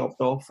heads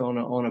chopped off on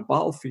a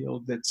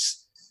battlefield.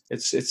 It's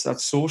that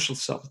social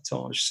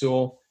sabotage.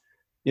 So,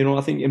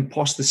 I think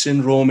imposter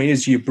syndrome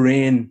is your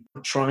brain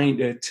trying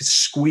to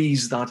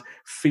squeeze that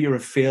fear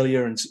of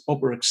failure and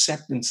upper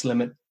acceptance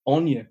limit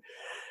on you.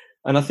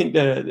 And I think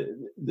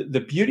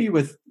the beauty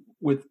with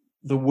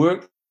the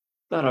work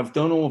that I've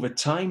done over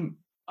time,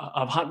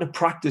 I've had to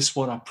practice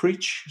what I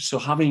preach. So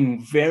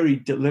having very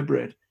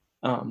deliberate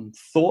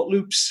thought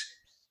loops,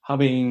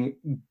 having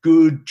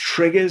good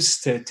triggers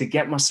to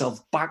get myself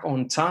back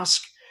on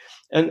task,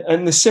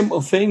 and the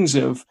simple things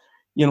of,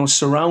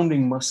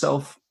 surrounding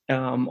myself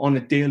on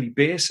a daily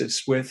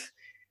basis with,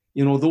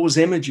 those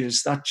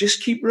images that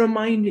just keep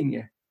reminding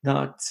you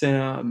that,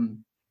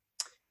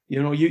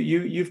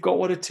 you've got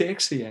what it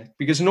takes here,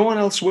 because no one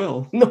else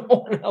will. No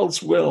one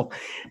else will,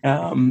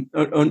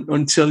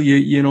 until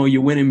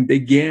you're winning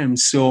big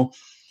games. So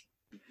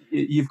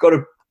you've got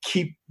to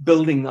keep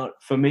building that.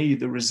 For me,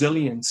 the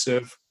resilience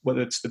of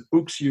whether it's the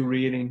books you're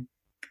reading,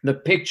 the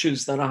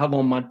pictures that I have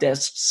on my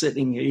desk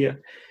sitting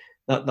here,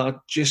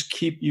 that just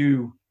keep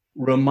you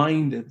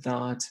reminded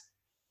that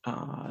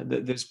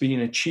there's been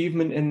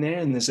achievement in there,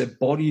 and there's a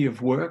body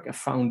of work, a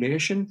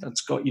foundation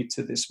that's got you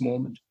to this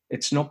moment.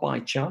 It's not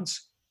by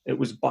chance. It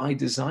was by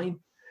design.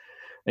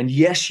 And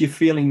yes, you're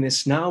feeling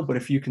this now, but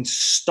if you can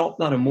stop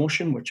that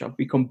emotion, which I've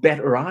become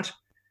better at,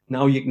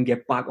 now you can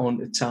get back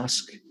onto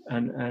task.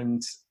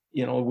 And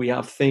we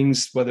have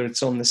things, whether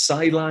it's on the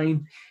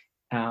sideline,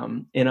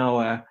 in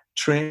our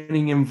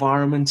training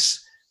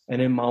environments,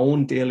 and in my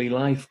own daily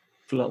life,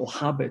 little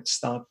habits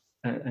that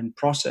and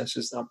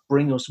processes that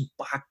bring us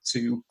back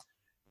to,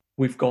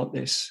 we've got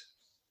this.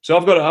 So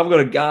I've got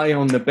a guy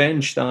on the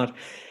bench that,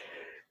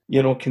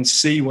 can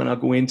see when I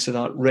go into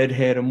that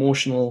red-haired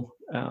emotional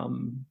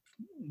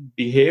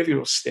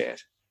behavioral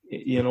state.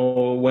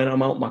 When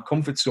I'm out my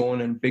comfort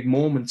zone in big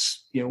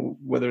moments,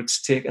 whether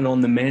it's taking on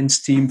the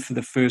men's team for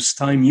the first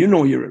time,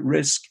 you're at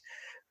risk,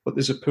 but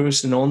there's a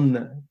person on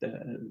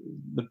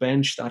the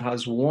bench that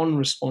has one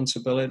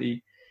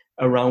responsibility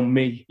around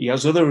me. He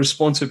has other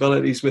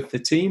responsibilities with the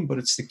team, but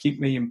it's to keep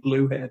me in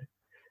blue head.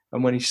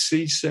 And when he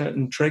sees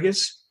certain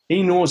triggers,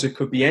 he knows it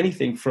could be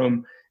anything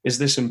from, is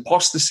this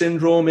imposter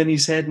syndrome in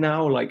his head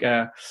now, like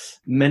a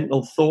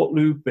mental thought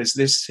loop? Is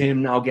this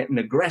him now getting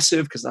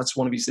aggressive because that's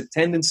one of his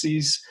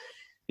tendencies?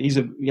 He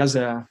has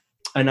an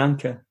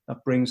anchor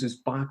that brings us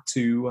back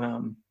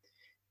to,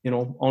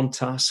 on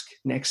task,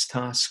 next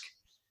task,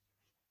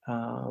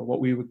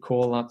 what we would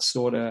call that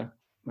sort of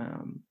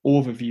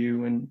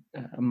overview and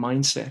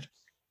mindset.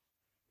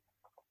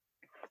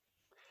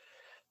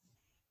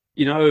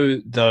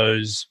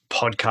 Those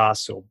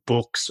podcasts or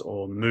books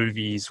or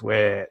movies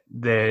where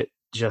they're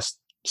just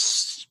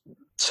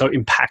so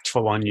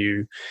impactful on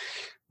you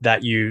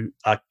that you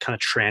are kind of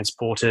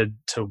transported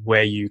to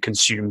where you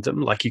consumed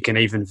them. Like you can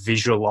even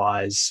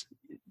visualize,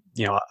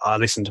 I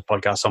listen to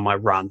podcasts on my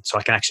run, so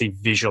I can actually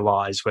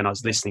visualize when I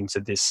was listening to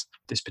this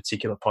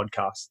particular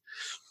podcast.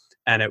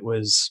 And it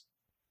was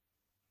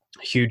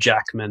Hugh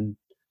Jackman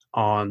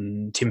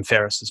on Tim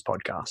Ferriss's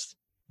podcast.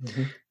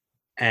 Mm-hmm.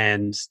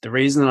 And the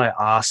reason I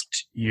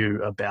asked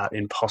you about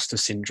imposter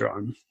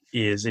syndrome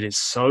is it is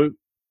so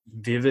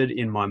vivid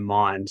in my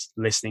mind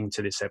listening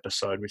to this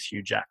episode with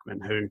Hugh Jackman,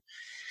 who,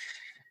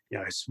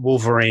 it's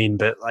Wolverine,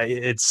 but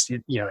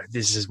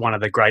this is one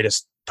of the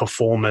greatest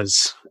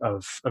performers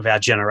of our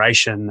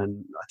generation.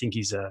 And I think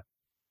he's a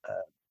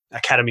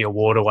Academy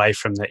Award away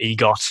from the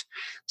EGOT.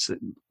 So,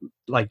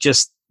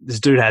 this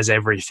dude has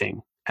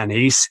everything. And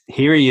he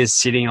is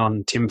sitting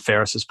on Tim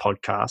Ferriss's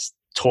podcast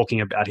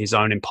talking about his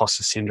own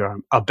imposter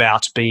syndrome,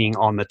 about being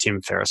on the Tim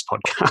Ferriss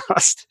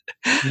podcast.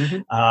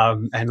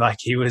 Mm-hmm. And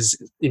he was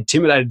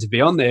intimidated to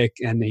be on there,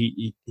 and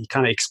he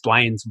kind of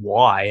explains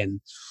why. And,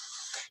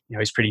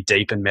 he's pretty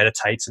deep and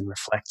meditates and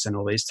reflects and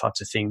all these types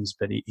of things.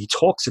 But he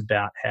talks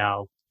about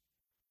how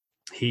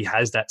he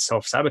has that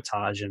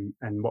self-sabotage, and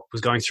what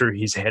was going through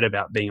his head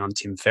about being on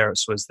Tim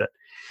Ferriss was that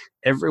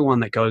everyone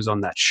that goes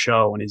on that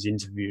show and is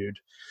interviewed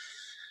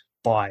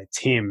by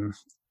Tim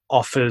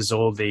offers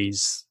all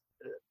these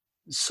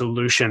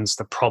solutions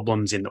to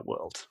problems in the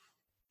world.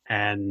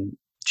 And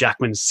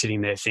Jackman's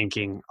sitting there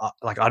thinking,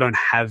 I don't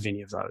have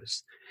any of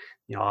those.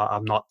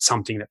 I'm not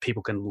something that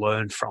people can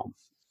learn from.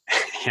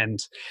 And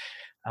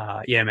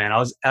Yeah, man, I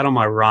was out on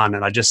my run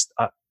and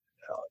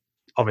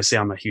obviously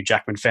I'm a Hugh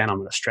Jackman fan.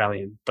 I'm an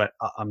Australian, but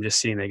I'm just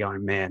sitting there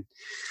going, man,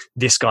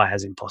 this guy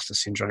has imposter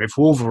syndrome. If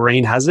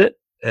Wolverine has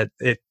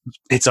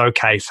it's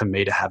okay for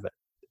me to have it.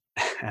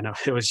 And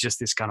it was just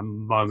this kind of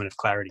moment of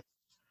clarity.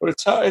 But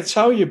it's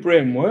how your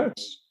brain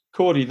works,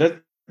 Cody.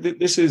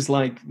 This is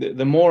like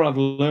the more I've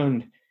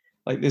learned,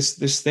 like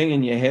this thing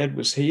in your head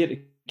was here to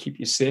keep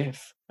you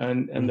safe,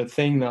 and the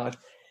thing that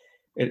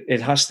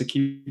it has to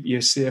keep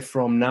you safe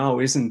from now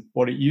isn't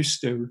what it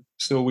used to.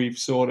 So we've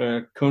sort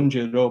of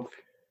conjured up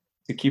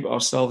to keep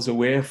ourselves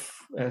away,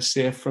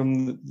 safe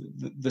from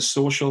the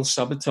social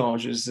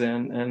sabotages,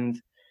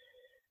 and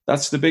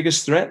that's the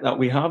biggest threat that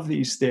we have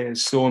these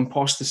days. So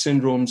imposter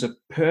syndrome's a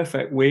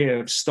perfect way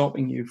of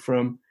stopping you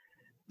from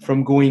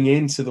going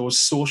into those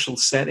social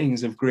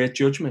settings of great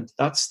judgment.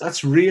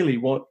 That's really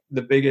what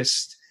the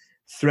biggest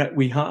threat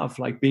we have,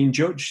 like being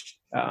judged.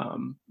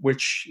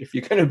 Which, if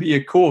you're going to be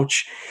a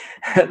coach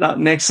at that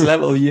next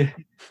level,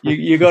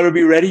 you got to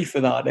be ready for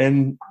that.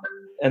 And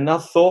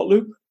that thought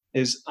loop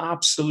is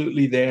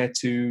absolutely there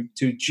to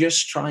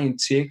just try and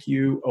take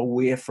you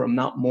away from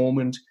that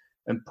moment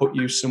and put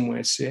you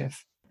somewhere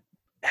safe.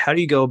 How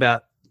do you go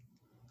about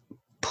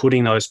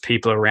putting those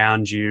people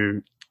around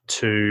you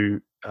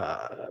to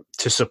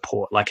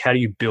support? Like, how do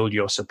you build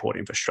your support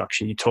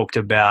infrastructure? You talked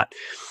about,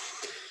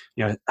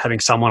 having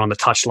someone on the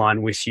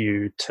touchline with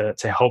you to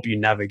help you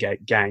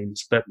navigate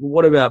games, but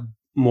what about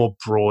more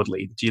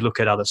broadly? Do you look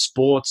at other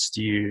sports?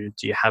 Do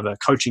you have a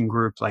coaching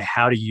group? Like,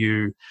 how do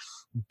you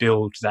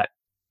build that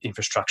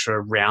infrastructure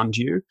around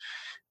you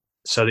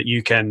so that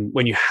you can,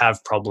 when you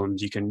have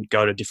problems, you can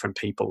go to different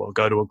people or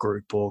go to a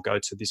group or go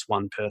to this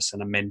one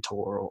person, a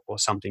mentor or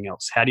something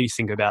else? How do you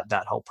think about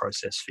that whole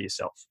process for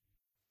yourself?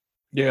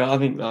 Yeah, I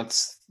think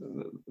that's,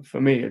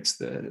 for me, it's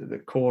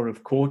the core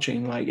of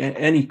coaching. Like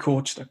any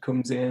coach that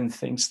comes in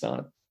thinks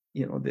that,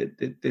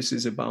 that this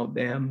is about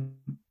them,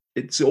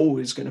 it's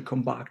always going to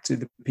come back to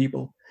the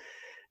people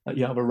that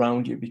you have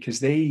around you, because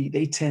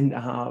they tend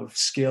to have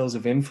scales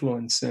of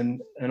influence,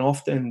 and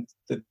often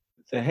the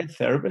head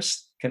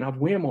therapist can have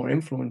way more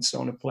influence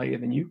on a player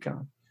than you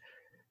can,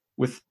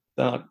 with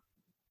that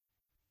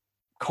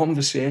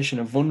conversation,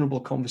 a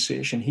vulnerable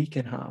conversation he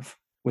can have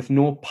with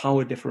no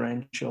power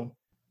differential.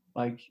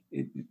 Like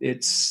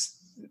it's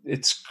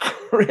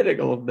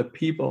critical the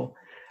people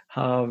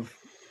have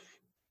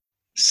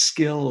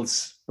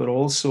skills, but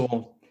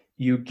also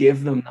you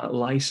give them that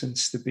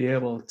license to be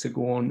able to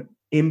go on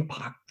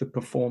impact the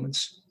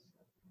performance,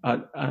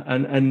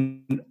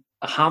 and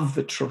have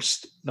the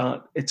trust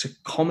that it's a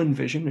common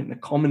vision, and the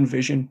common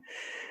vision,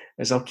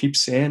 as I'll keep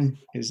saying,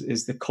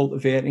 is the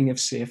cultivating of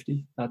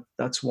safety.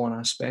 That's one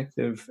aspect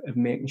of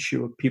making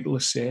sure people are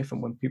safe, and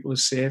when people are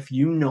safe,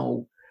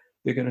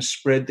 they're going to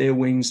spread their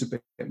wings a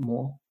bit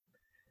more.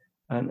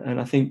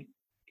 And I think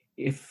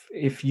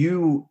if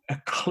you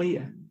are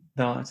clear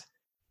that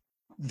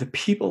the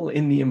people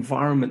in the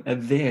environment are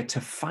there to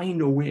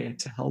find a way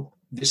to help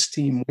this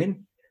team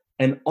win,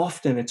 and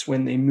often it's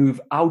when they move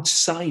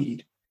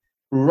outside,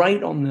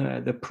 right on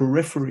the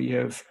periphery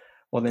of,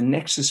 or the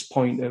nexus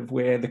point of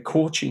where the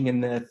coaching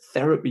and the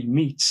therapy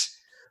meets,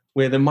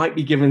 where they might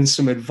be given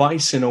some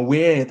advice in a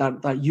way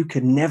that you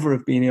could never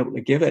have been able to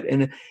give it,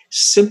 and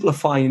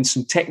simplifying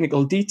some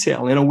technical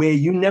detail in a way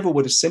you never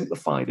would have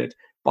simplified it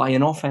by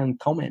an offhand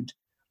comment.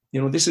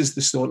 This is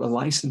the sort of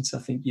license I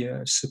think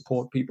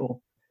support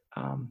people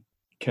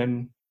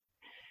can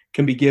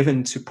be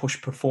given to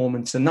push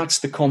performance, and that's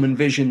the common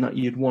vision that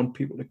you'd want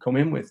people to come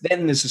in with.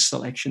 Then there's a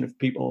selection of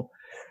people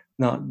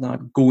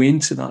that go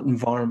into that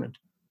environment.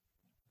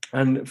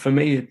 And for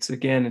me,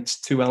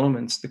 it's two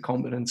elements: the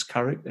competence,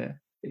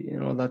 character.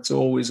 That's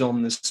always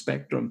on the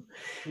spectrum.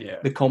 Yeah.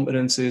 The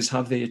competence is,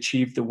 have they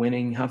achieved the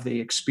winning? Have they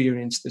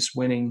experienced this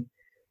winning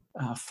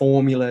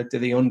formula? Do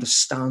they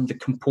understand the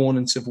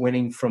components of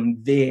winning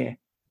from their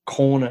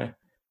corner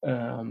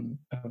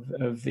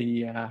of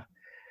the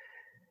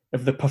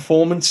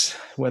performance,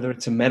 whether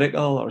it's a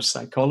medical or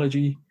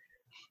psychology?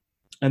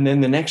 And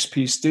then the next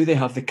piece, do they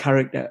have the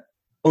character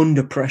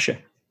under pressure?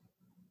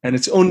 And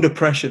it's under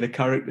pressure the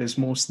character is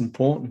most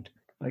important.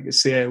 Like I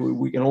say,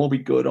 we can all be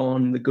good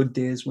on the good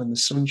days when the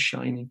sun's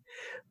shining,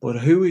 but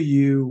who are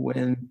you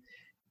when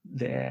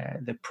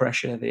the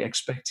pressure, the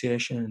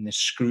expectation, and the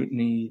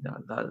scrutiny,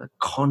 the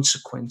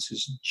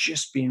consequences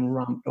just being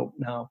ramped up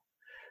now?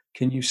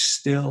 Can you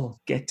still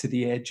get to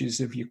the edges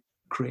of your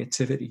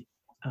creativity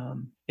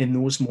in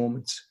those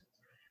moments?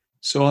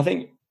 So I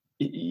think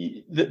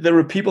there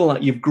are people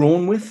that you've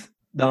grown with,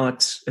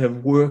 that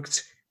have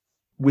worked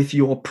with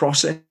your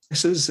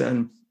processes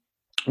and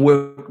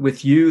work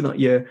with you, that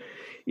you're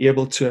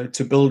able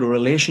to build a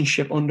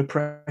relationship under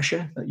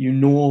pressure,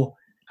 that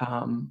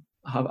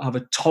have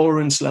a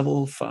tolerance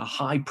level for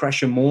high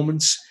pressure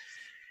moments.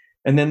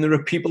 And then there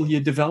are people you're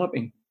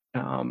developing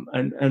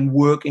and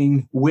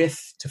working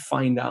with to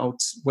find out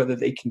whether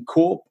they can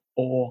cope,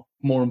 or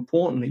more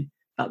importantly,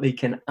 that they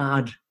can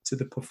add to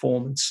the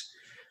performance.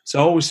 So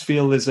I always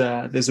feel there's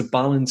a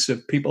balance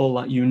of people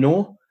that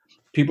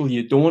people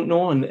you don't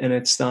know, and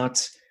it's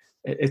that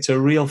it's a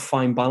real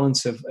fine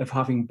balance of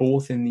having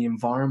both in the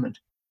environment.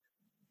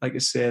 Like I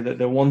say, that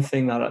the one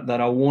thing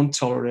that I won't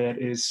tolerate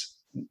is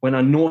when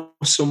I know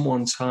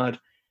someone's had,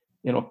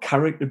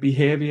 character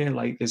behavior,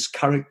 like there's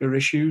character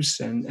issues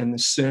and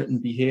there's certain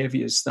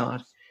behaviors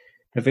that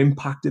have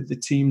impacted the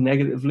team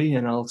negatively,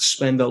 and I'll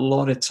spend a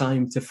lot of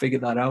time to figure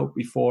that out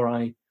before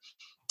I,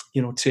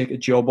 take a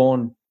job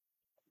on.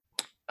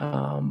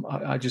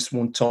 I just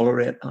won't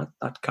tolerate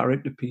that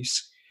character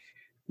piece.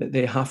 That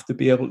they have to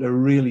be able to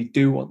really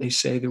do what they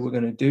say they were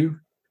going to do,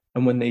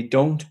 and when they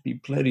don't, be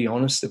bloody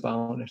honest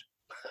about it.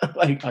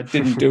 Like, I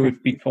didn't do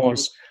it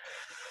because.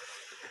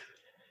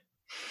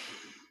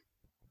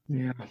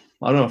 Yeah,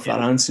 I don't know if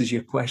that answers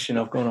your question.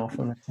 I've gone off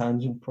on a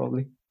tangent,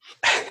 probably.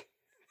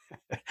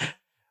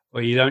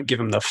 Well, you don't give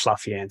them the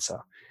fluffy answer.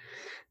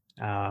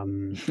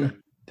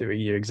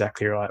 You're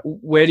exactly right.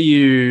 Where do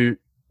you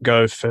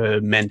go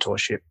for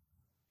mentorship?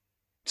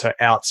 So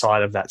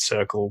outside of that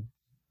circle,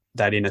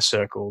 that inner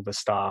circle, the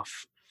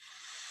staff.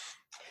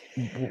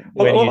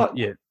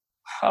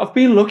 I've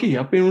been lucky.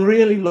 I've been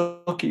really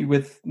lucky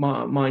with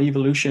my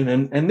evolution,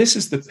 and this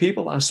is the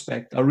people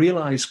aspect. I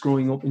realized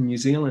growing up in New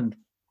Zealand,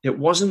 it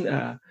wasn't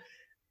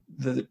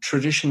the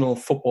traditional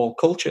football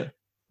culture.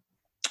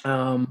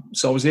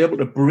 So I was able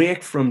to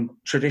break from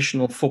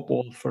traditional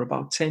football for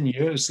about 10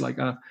 years. Like,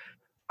 I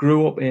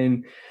grew up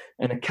in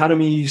an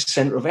academy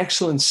center of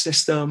excellence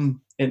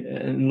system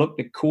and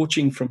looked at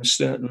coaching from a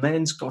certain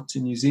lens, got to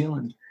New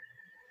Zealand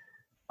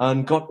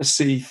and got to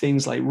see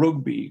things like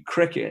rugby,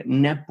 cricket,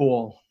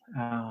 netball,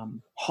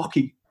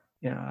 hockey.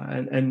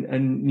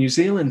 And New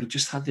Zealand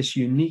just had this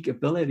unique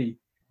ability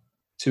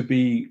to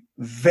be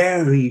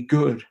very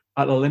good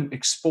at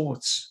Olympic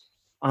sports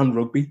and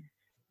rugby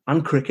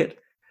and cricket,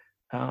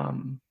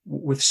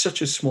 with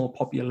such a small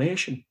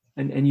population.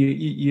 And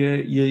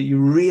you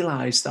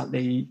realize that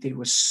they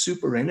were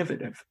super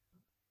innovative.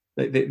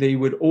 They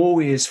would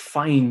always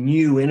find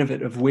new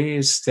innovative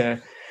ways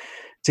to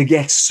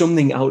get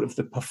something out of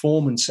the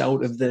performance,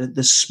 out of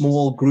the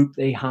small group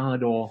they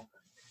had.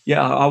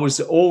 I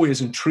was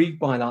always intrigued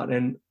by that.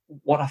 And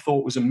what I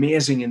thought was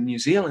amazing in New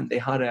Zealand, they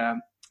had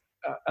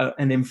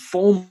an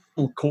informal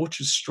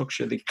coaches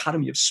structure. The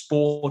Academy of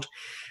Sport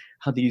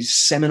had these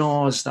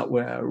seminars that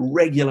were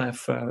regular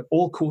for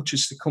all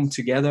coaches to come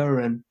together,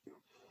 and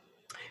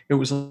it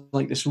was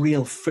like this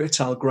real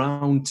fertile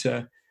ground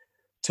to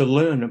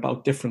learn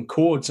about different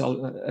codes.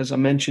 As I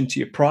mentioned to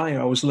you prior,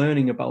 I was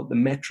learning about the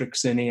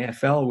metrics in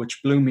AFL,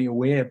 which blew me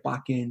away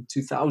back in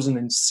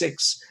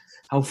 2006,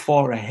 how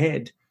far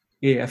ahead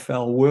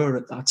AFL were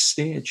at that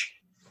stage.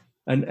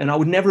 And I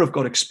would never have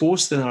got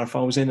exposed to that if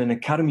I was in an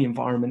academy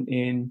environment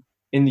in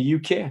the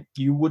UK.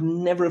 You would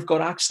never have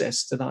got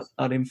access to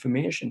that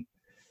information.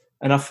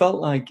 And I felt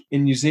like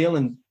in New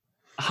Zealand,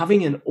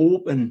 having an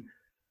open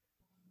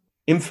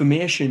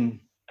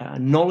information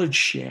knowledge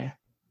share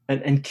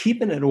and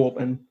keeping it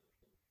open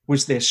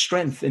was their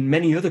strength. In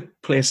many other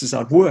places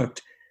I'd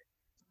worked,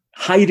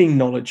 hiding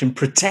knowledge and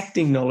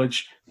protecting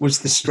knowledge was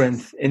the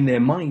strength in their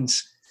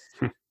minds.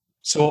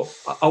 So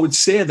I would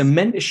say the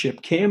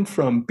mentorship came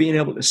from being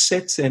able to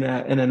sit in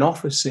an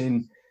office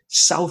in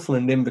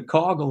Southland,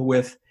 Invercargill,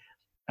 with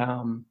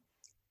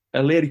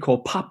a lady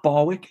called Pat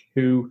Barwick,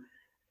 who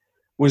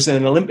was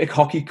an Olympic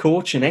hockey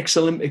coach, an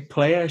ex-Olympic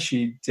player.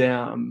 She'd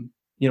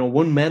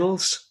won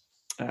medals,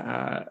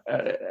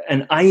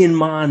 an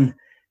Ironman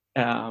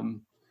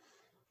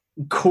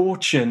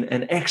coach and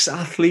an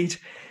ex-athlete.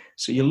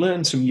 So you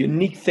learn some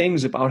unique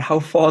things about how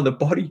far the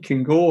body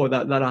can go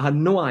that I had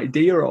no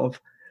idea of.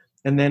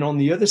 And then on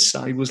the other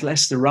side was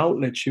Lester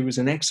Routledge, who was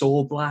an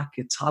ex-All Black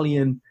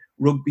Italian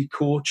rugby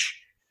coach.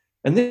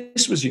 And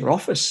this was your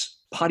office.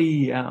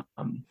 Paddy,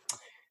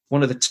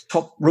 one of the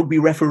top rugby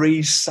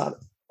referees, sat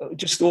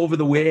just over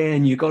the way,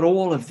 and you got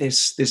all of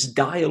this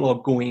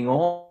dialogue going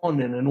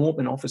on in an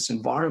open office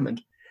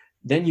environment.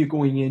 Then you're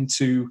going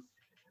into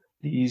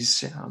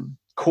these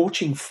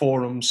coaching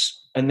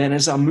forums. And then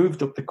as I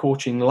moved up the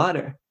coaching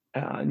ladder,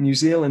 New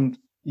Zealand,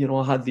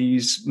 had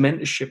these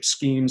mentorship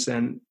schemes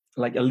and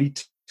like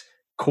elite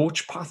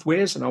coach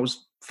pathways, and I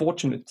was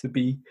fortunate to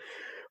be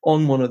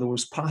on one of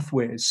those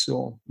pathways.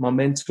 So my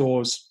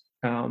mentors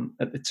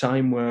at the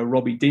time were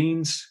Robbie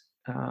Deans,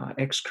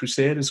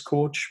 ex-Crusaders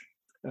coach.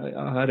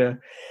 I had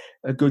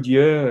a good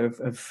year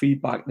of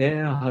feedback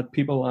there. I had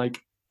people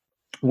like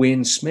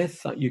Wayne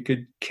Smith that you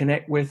could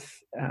connect with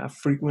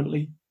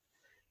frequently.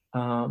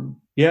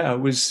 It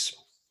was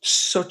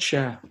such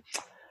a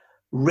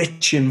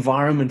rich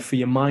environment for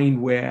your mind,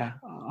 where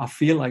I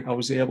feel like I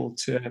was able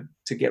to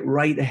get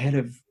right ahead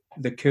of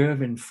the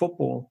curve in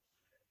football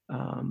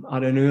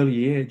at an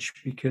early age,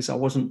 because I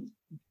wasn't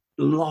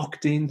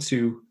locked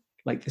into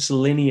like this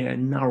linear,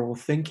 narrow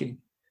thinking.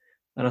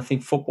 And I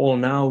think football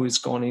now has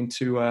gone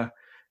into a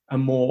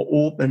more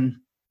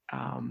open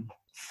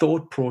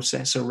thought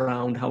process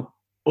around how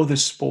other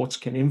sports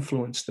can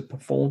influence the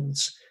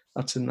performance.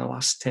 That's in the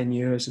last 10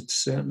 years, it's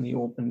certainly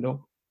opened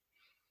up.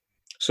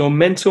 So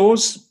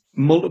mentors,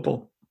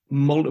 multiple.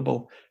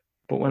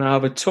 But when I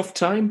have a tough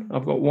time,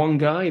 I've got one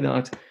guy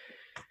that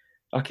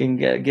I can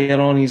get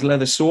on his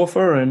leather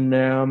sofa,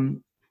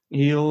 and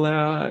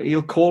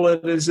he'll call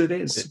it as it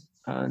is,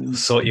 and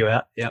sort you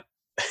out. Yeah.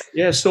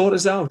 yeah, sort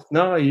us out.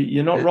 No,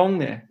 you're not wrong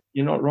there.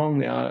 You're not wrong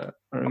there.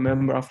 I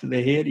remember after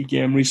the Haiti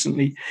game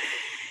recently,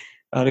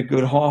 I had a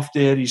good half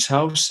day at his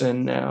house,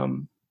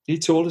 and he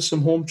told us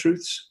some home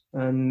truths,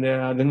 and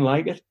I didn't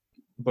like it.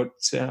 But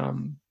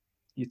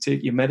you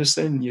take your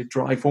medicine, you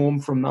drive home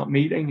from that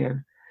meeting,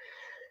 and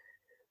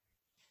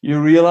you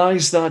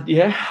realize that,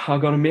 yeah, I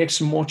got to make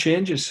some more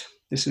changes.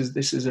 This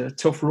is a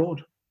tough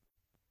road.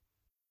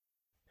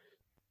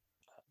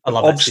 I But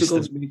love that system.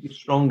 obstacles make you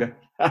stronger.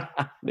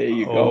 There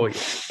you Oh go.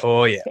 yeah.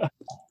 Oh yeah.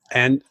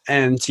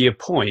 And to your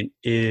point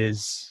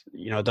is,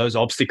 those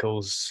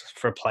obstacles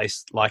for a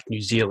place like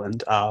New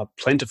Zealand are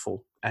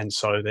plentiful, and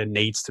so there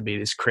needs to be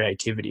this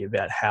creativity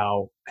about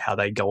how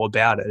they go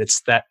about it.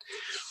 It's that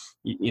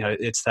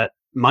it's that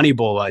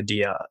Moneyball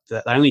idea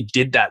that they only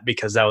did that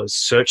because they were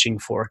searching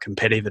for a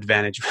competitive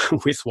advantage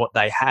with what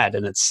they had,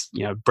 and it's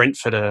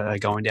Brentford are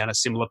going down a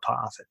similar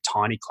path, a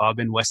tiny club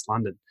in West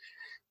London.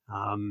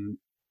 Um,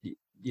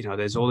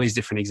 there's all these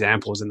different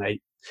examples, and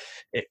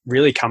it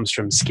really comes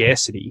from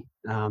scarcity,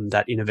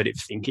 that innovative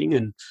thinking.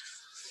 And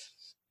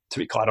to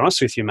be quite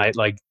honest with you, mate,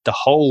 like the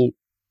whole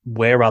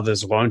where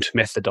others won't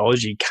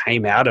methodology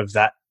came out of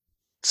that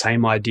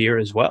same idea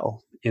as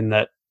well, in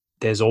that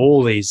there's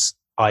all these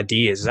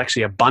ideas. There's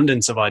actually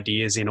abundance of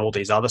ideas in all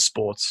these other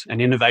sports, and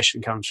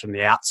innovation comes from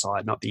the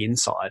outside, not the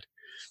inside.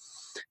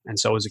 And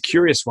so it was a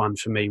curious one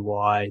for me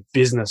why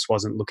business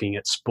wasn't looking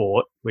at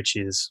sport, which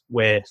is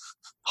where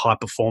high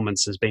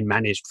performance has been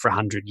managed for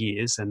 100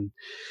 years, and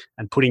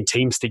putting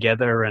teams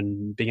together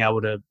and being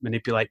able to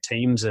manipulate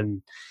teams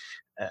and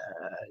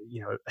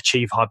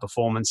achieve high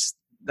performance.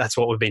 That's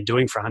what we've been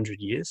doing for 100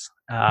 years.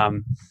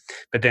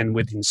 But then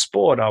within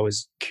sport, I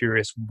was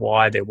curious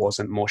why there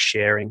wasn't more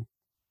sharing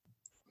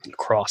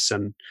across,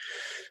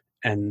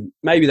 and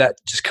maybe that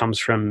just comes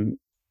from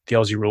the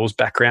Aussie rules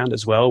background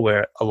as well,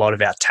 where a lot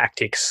of our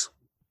tactics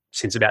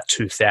since about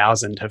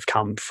 2000 have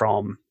come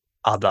from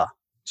other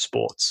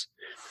sports.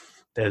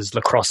 There's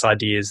lacrosse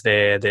ideas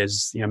there.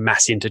 There's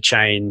mass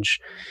interchange,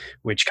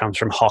 which comes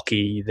from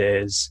hockey.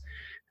 There's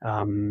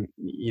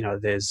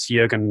there's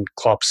Jurgen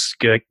Klopp's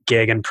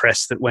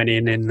Gegenpress that went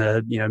in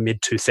the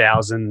mid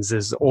 2000s.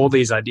 There's all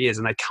these ideas,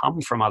 and they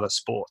come from other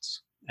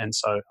sports. And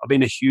so I've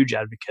been a huge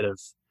advocate of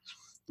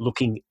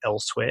looking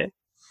elsewhere.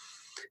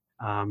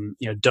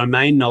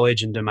 Domain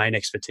knowledge and domain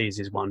expertise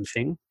is one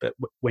thing, but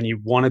when you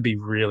want to be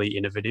really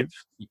innovative,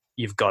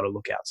 you've got to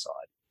look outside.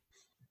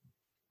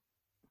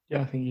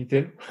 Yeah, I think you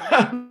do.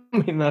 I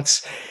mean,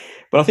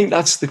 but I think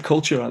that's the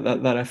culture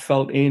that I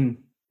felt in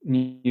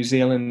New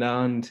Zealand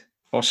and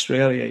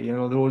Australia.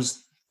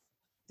 Those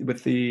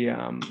with the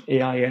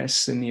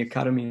AIS and the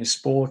Academy of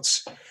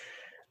Sports,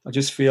 I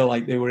just feel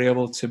like they were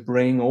able to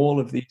bring all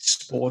of these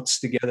sports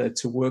together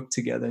to work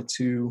together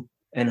to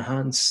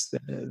enhance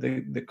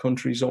the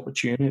country's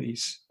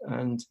opportunities.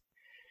 And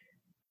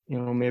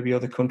maybe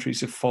other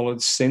countries have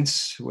followed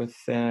since with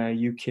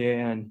UK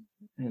and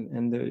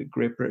the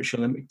Great British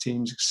Olympic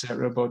teams,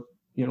 etc. But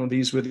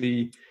these were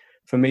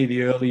for me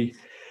the early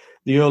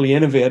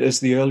innovators,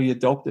 the early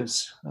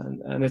adopters,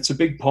 and it's a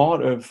big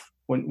part of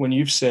when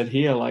you've said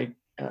here, like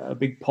a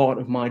big part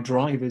of my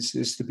drive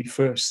is to be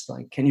first.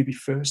 Like, can you be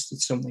first at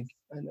something?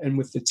 And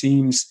with the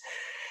teams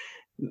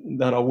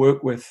that I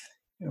work with,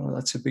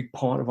 that's a big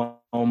part of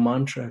our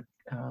mantra.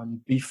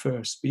 Be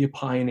first, be a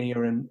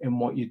pioneer in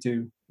what you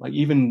do. Like,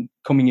 even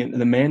coming into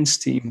the men's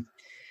team,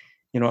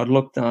 I'd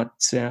looked at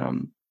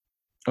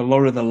a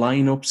lot of the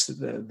lineups,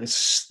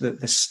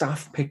 the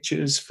staff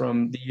pictures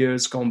from the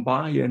years gone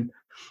by, and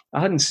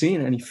I hadn't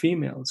seen any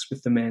females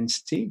with the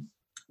men's team.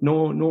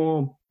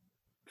 No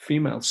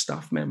female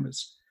staff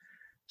members.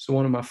 So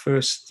one of my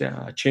first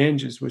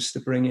changes was to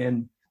bring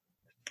in,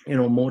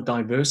 more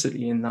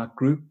diversity in that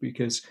group,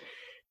 because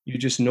you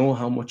just know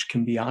how much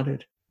can be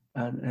added,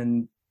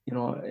 and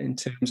in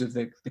terms of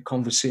the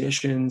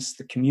conversations,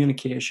 the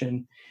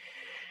communication,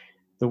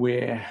 the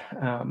way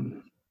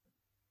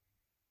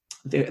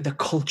the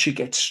culture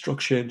gets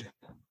structured,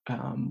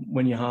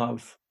 when you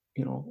have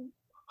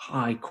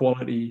high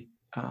quality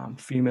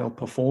female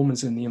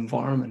performers in the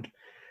environment.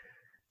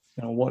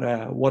 What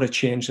a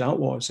change that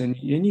was, and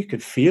you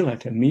could feel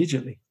it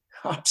immediately,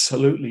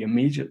 absolutely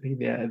immediately.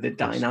 The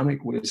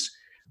dynamic was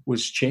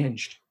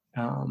changed.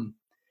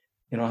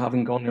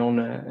 Having gone on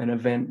an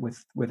event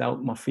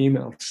without my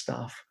female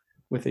staff,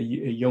 with a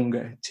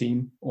younger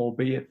team,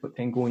 albeit, but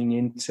then going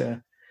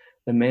into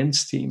the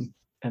men's team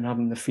and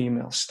having the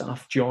female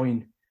staff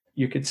join,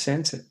 you could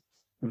sense it.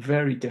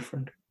 Very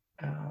different.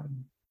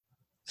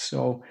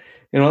 So,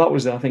 that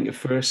was, I think, a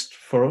first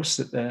for us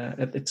at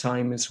the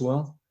time as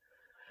well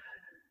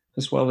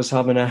as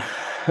having a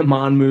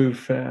man move,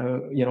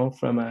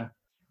 from a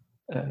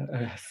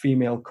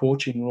female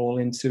coaching role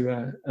into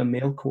a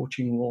male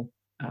coaching role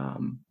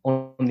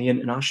on the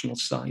international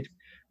side.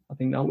 I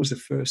think that was the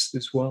first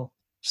as well.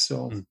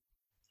 So,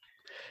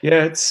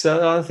 yeah, it's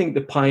I think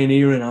the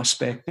pioneering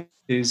aspect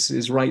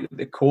is right at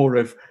the core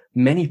of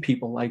many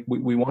people. Like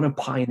we want to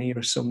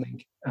pioneer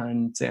something,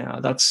 and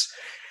that's,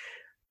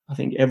 I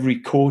think every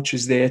coach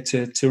is there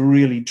to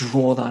really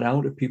draw that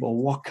out of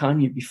people. What can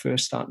you be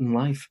first at in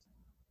life?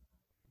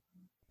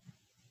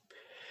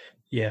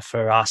 Yeah,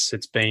 for us,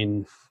 it's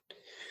been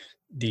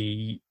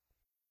the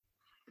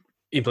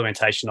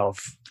implementation of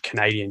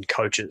Canadian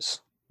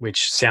coaches,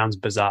 which sounds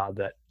bizarre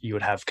that you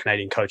would have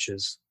Canadian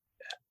coaches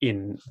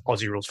in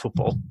Aussie rules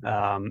football.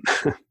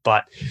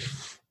 But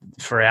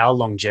for our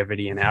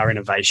longevity and our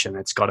innovation,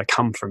 it's got to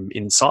come from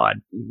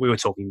inside. We were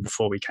talking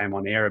before we came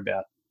on air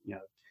about,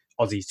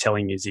 Aussies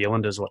telling New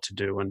Zealanders what to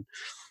do. And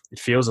it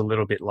feels a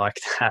little bit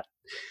like that,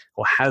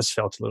 or has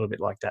felt a little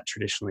bit like that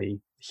traditionally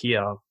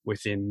here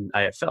within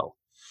AFL,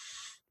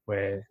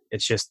 where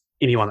it's just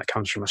anyone that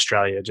comes from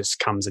Australia just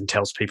comes and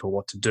tells people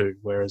what to do.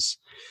 Whereas,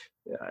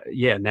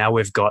 now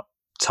we've got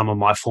some of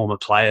my former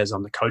players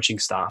on the coaching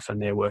staff,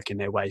 and they're working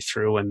their way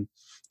through, and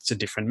it's a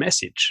different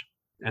message.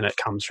 And it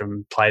comes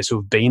from players who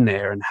have been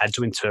there and had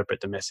to interpret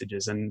the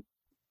messages and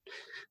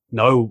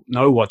know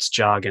what's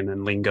jargon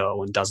and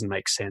lingo and doesn't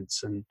make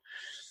sense. And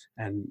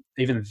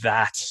even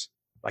that,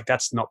 like,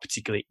 that's not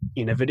particularly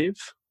innovative,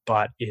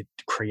 but it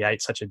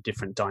creates such a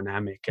different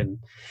dynamic. And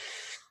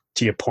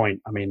to your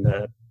point, I mean,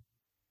 the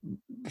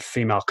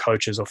female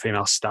coaches or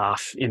female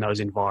staff in those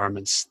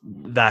environments,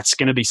 that's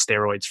going to be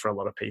steroids for a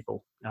lot of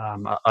people.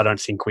 I don't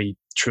think we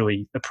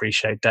truly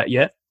appreciate that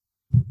yet,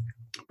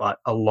 but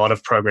a lot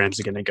of programs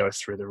are going to go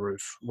through the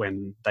roof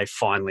when they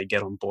finally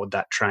get on board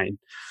that train.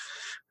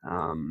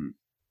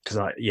 Because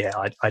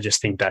I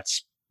just think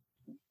that's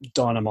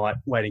dynamite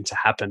waiting to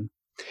happen.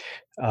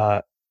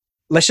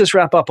 Let's just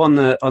wrap up on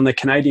the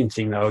Canadian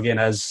thing, though. Again,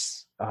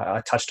 as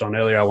I touched on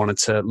earlier, I wanted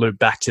to loop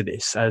back to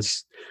this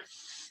as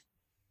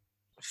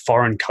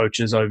foreign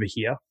coaches over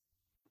here.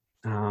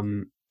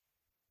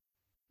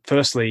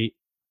 Firstly,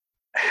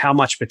 how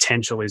much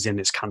potential is in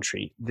this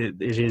country?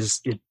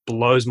 It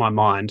blows my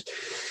mind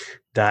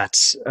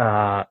that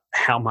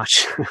how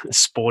much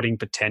sporting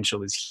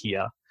potential is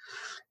here.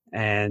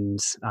 And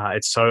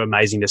it's so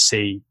amazing to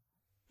see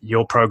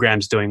your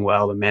programs doing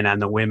well, the men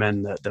and the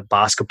women, the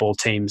basketball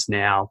teams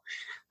now.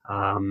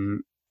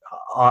 I'm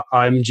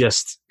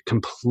just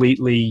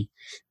completely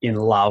in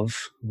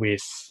love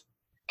with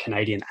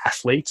Canadian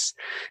athletes.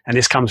 And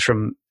this comes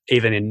from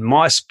even in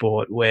my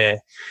sport,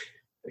 where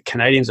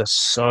Canadians are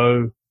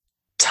so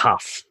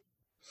tough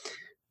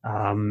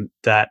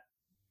that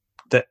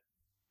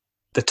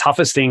the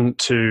toughest thing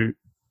to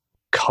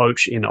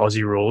coach in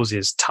Aussie rules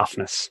is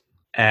toughness.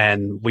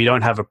 And we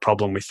don't have a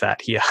problem with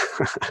that here.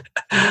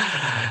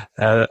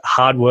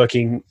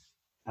 Hardworking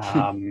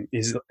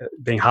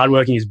being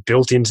hardworking is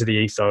built into the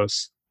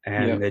ethos,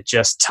 and they're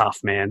just tough,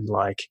 man.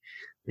 Like,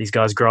 these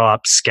guys grow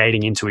up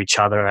skating into each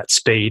other at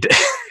speed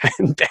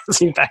and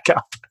bouncing back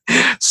up.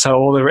 So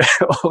all the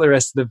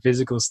rest of the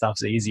physical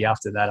stuff's easy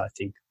after that, I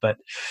think. But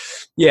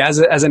yeah,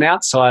 as an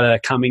outsider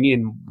coming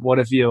in, what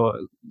have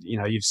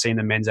you've seen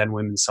the men's and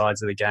women's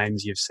sides of the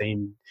games, you've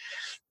seen,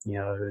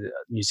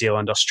 New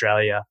Zealand,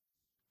 Australia,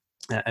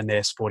 and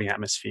their sporting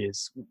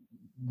atmospheres.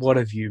 What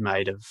have you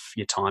made of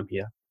your time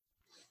here?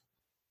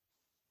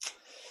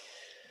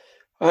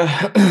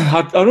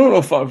 I don't know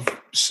if I've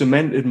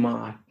cemented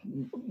my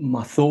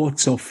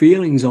thoughts or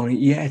feelings on it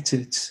yet.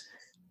 It's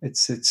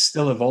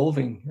still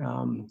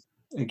evolving.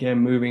 Again,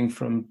 moving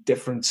from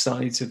different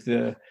sides of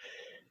the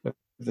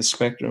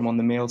spectrum, on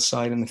the male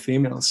side and the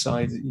female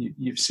side,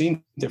 you've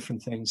seen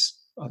different things.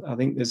 I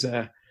think there's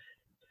an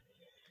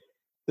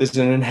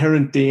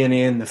inherent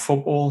DNA in the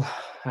football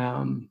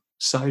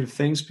side of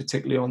things,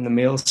 particularly on the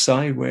male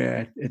side,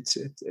 where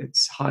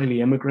it's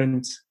highly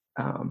immigrant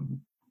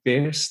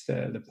base.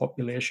 The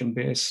population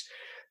base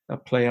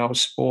that play our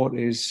sport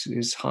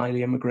is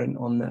highly immigrant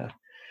on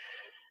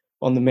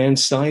the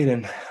men's side.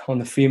 And on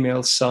the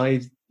female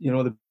side,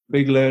 the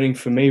big learning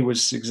for me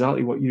was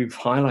exactly what you've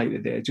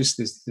highlighted there, just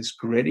this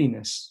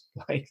grittiness.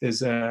 Like,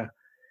 there's a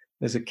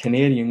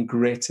Canadian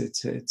grit.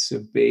 It's a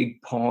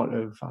big part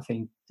of, I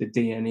think, the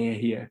DNA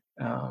here.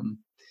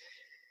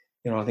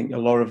 I think a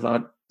lot of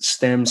that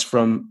stems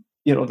from,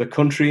 the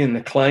country and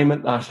the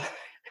climate that,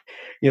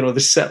 the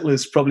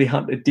settlers probably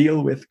had to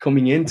deal with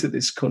coming into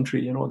this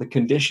country, the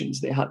conditions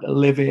they had to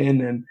live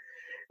in,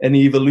 and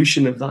the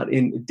evolution of that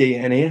in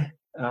DNA.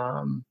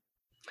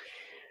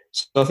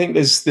 So I think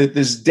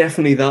there's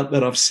definitely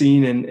that I've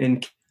seen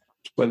in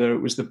whether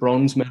it was the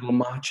bronze medal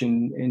match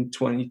in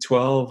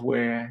 2012,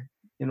 where,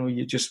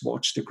 you just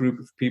watched a group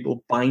of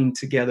people bind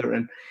together.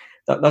 And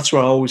that's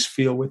where I always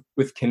feel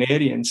with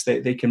Canadians,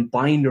 they can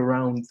bind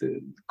around the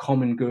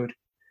common good.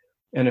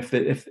 And if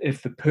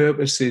the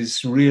purpose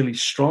is really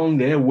strong,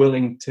 they're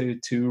willing to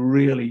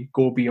really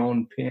go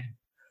beyond pain.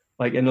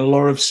 Like, in a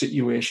lot of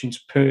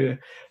situations,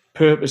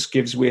 purpose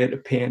gives way to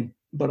pain.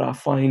 But I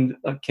find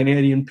that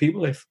Canadian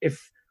people, if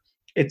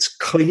it's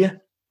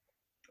clear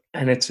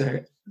and it's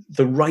the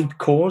right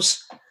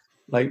cause,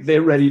 like,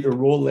 they're ready to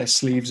roll their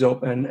sleeves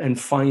up and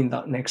find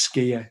that next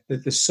gear.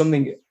 There's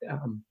something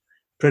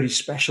pretty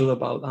special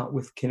about that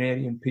with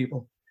Canadian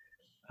people.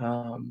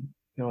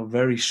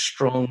 very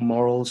strong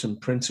morals and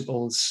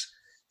principles,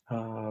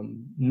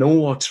 know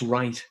what's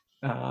right.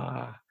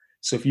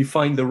 So if you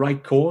find the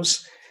right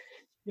cause,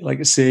 like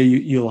I say,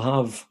 you'll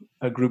have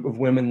a group of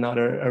women that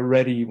are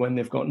ready when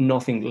they've got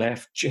nothing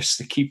left just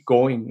to keep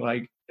going,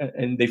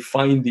 and they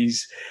find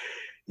these,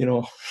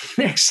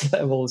 next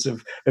levels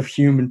of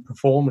human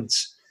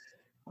performance.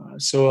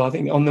 So I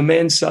think on the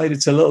men's side,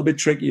 it's a little bit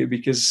trickier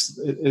because,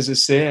 as I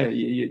say,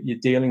 you're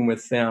dealing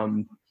with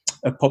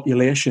a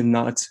population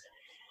that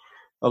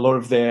a lot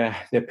of their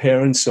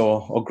parents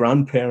or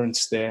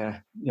grandparents,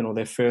 their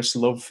first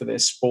love for their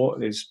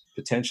sport is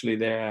potentially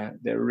their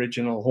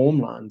original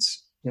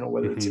homelands.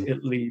 Whether it's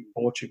Italy,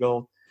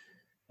 Portugal,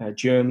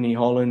 Germany,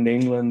 Holland,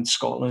 England,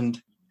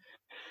 Scotland,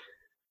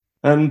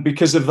 and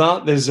because of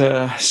that, there's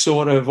a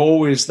sort of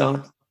always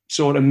that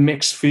sort of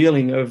mixed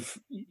feeling of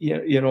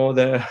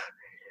the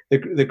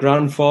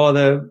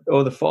grandfather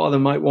or the father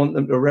might want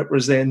them to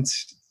represent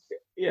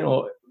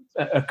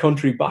a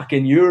country back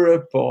in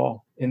Europe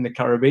or in the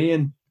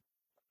Caribbean,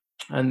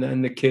 and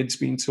then the kids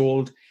being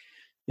told,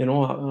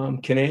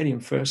 I'm Canadian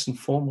first and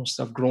foremost.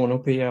 I've grown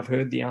up here. I've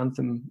heard the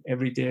anthem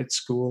every day at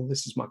school.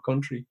 This is my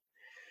country.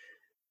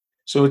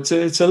 So it's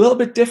a little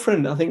bit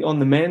different, I think, on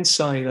the men's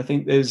side. I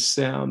think there's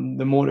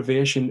the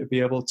motivation to be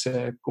able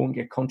to go and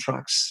get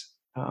contracts,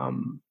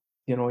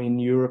 in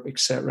Europe,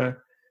 etc.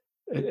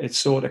 It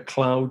sort of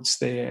clouds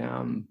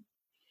the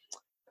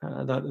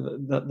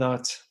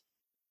that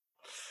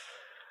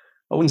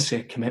I wouldn't say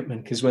a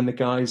commitment, because when the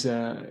guys,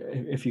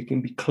 if you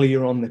can be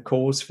clear on the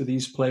cause for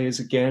these players,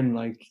 again,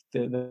 like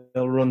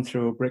they'll run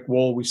through a brick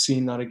wall. We've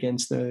seen that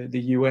against the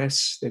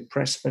US. They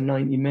pressed for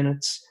 90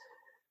 minutes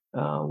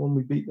when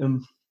we beat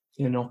them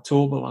in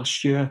October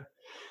last year.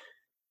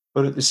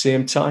 But at the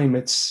same time,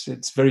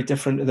 it's very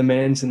different to the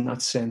men's in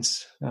that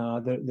sense.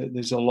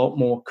 There's a lot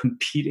more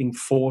competing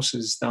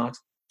forces that,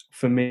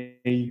 for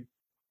me,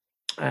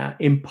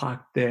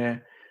 impact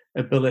their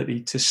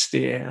ability to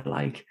stay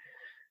like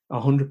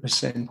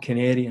 100%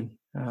 Canadian.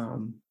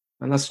 And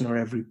that's not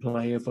every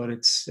player, but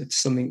it's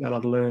something that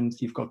I've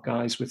learned. You've got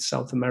guys with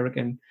South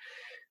American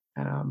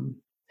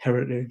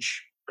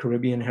heritage,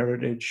 Caribbean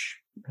heritage,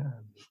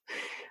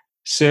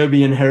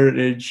 Serbian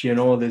heritage.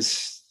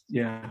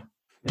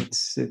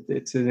 It's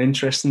an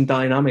interesting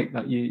dynamic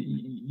that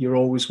you're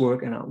always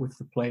working at with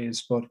the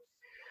players. But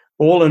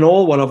all in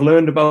all, what I've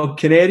learned about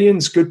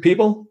Canadians, good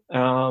people,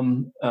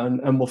 and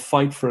will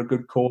fight for a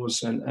good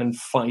cause and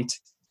fight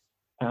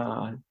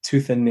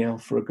tooth and nail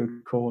for a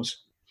good cause.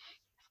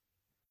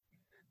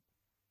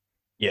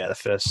 Yeah, the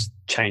first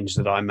change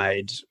that I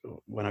made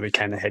when I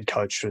became the head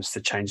coach was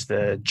to change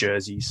the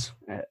jerseys.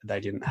 They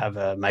didn't have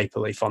a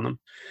maple leaf on them.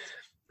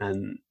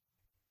 And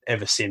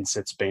ever since,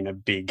 it's been a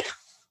big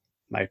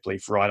maple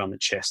leaf right on the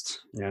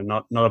chest.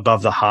 Not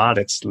above the heart.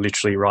 It's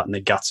literally right in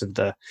the guts of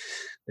the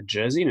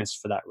jersey, and it's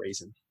for that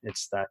reason.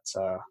 It's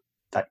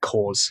that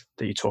cause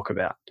that you talk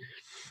about.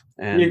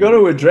 And you got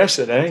to address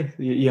it, eh?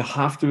 You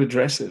have to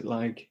address it.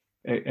 Like,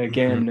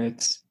 again,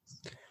 it's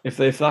if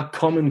that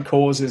common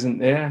cause isn't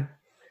there,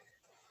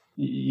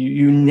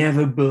 you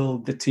never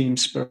build the team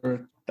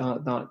spirit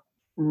that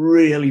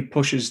really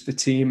pushes the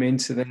team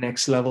into the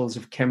next levels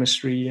of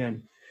chemistry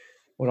and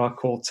what I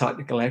call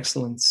tactical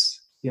excellence.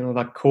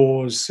 That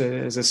cause,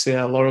 as I say,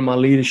 a lot of my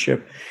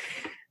leadership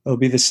will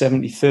be the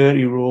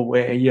 70-30 rule,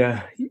 where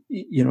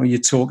you're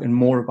talking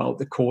more about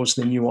the cause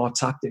than you are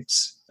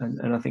tactics.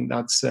 And I think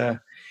that's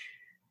a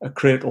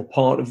critical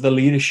part of the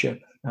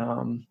leadership.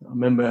 I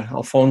remember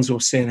Alfonso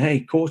saying,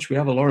 "Hey, coach, we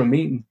have a lot of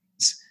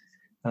meetings."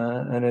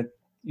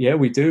 Yeah,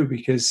 we do,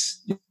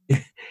 because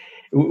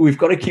we've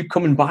got to keep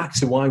coming back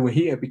to why we're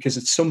here, because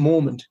at some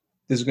moment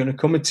there's going to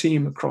come a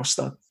team across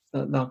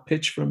that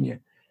pitch from you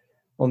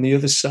on the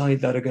other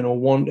side that are going to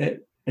want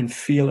it and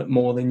feel it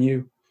more than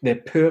you. Their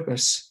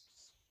purpose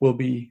will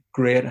be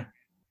greater,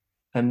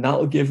 and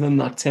that'll give them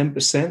that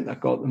 10%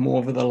 that got them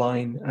over the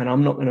line. And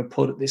I'm not going to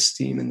put this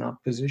team in that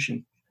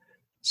position.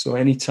 So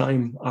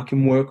anytime I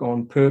can work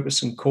on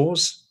purpose and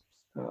cause,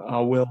 I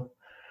will.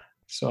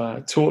 So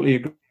I totally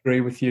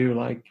agree with you.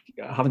 Like,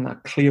 having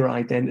that clear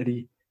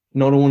identity,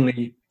 not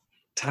only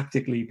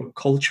tactically but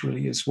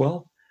culturally as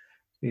well,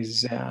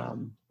 is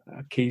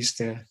keys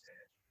to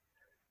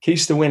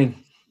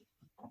winning.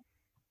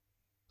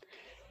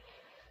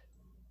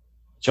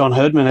 John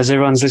Herdman, as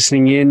everyone's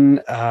listening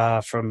in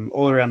from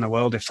all around the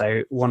world, if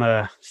they want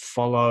to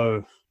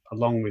follow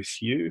along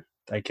with you,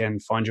 they can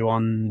find you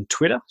on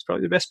Twitter. It's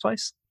probably the best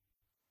place.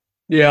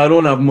 Yeah, I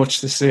don't have much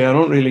to say. I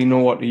don't really know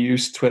what to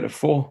use Twitter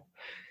for.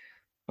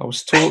 I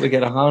was told to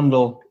get a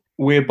handle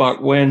way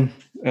back when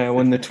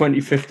the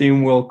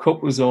 2015 World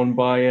Cup was on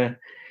by a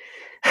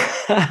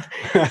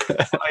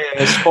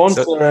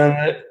sponsor.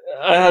 And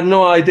I had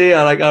no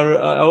idea. Like,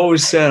 I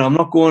always said, I'm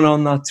not going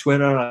on that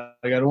Twitter. I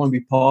don't want to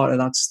be part of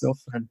that stuff.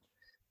 And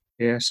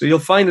yeah, so you'll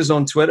find us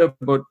on Twitter,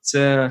 but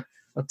I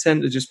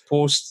tend to just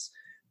post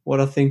what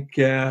I think,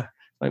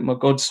 like my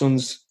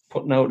godson's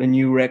putting out a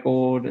new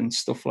record and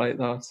stuff like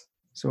that.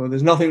 So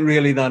there's nothing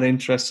really that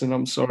interesting.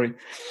 I'm sorry.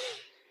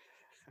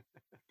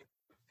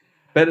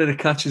 Better to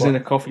catch us in a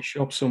coffee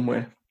shop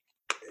somewhere.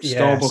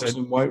 Starbucks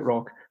in White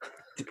Rock.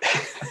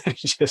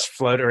 Just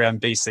float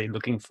around BC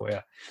looking for you.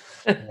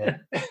 Yeah.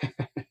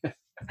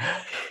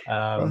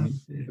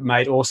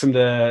 Mate, awesome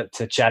to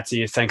chat to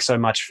you. Thanks so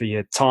much for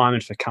your time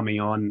and for coming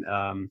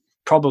on.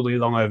 Probably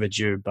long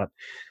overdue, but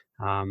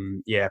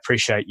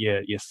appreciate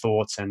your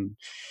thoughts and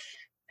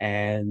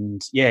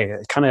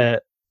kind of,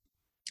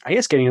 I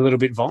guess, getting a little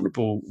bit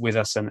vulnerable with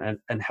us and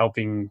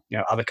helping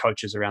other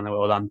coaches around the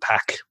world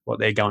unpack what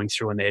they're going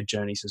through and their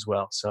journeys as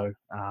well. So,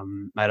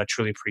 mate, I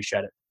truly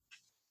appreciate it.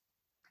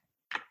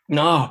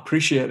 No,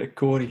 appreciate it,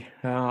 Cody.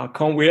 I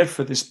can't wait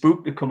for this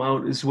book to come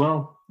out as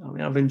well. I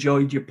mean, I've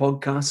enjoyed your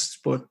podcasts,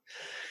 but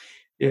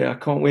I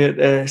can't wait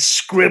to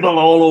scribble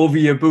all over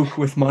your book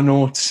with my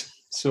notes.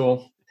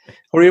 So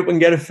hurry up and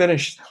get it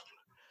finished.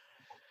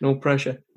 No pressure.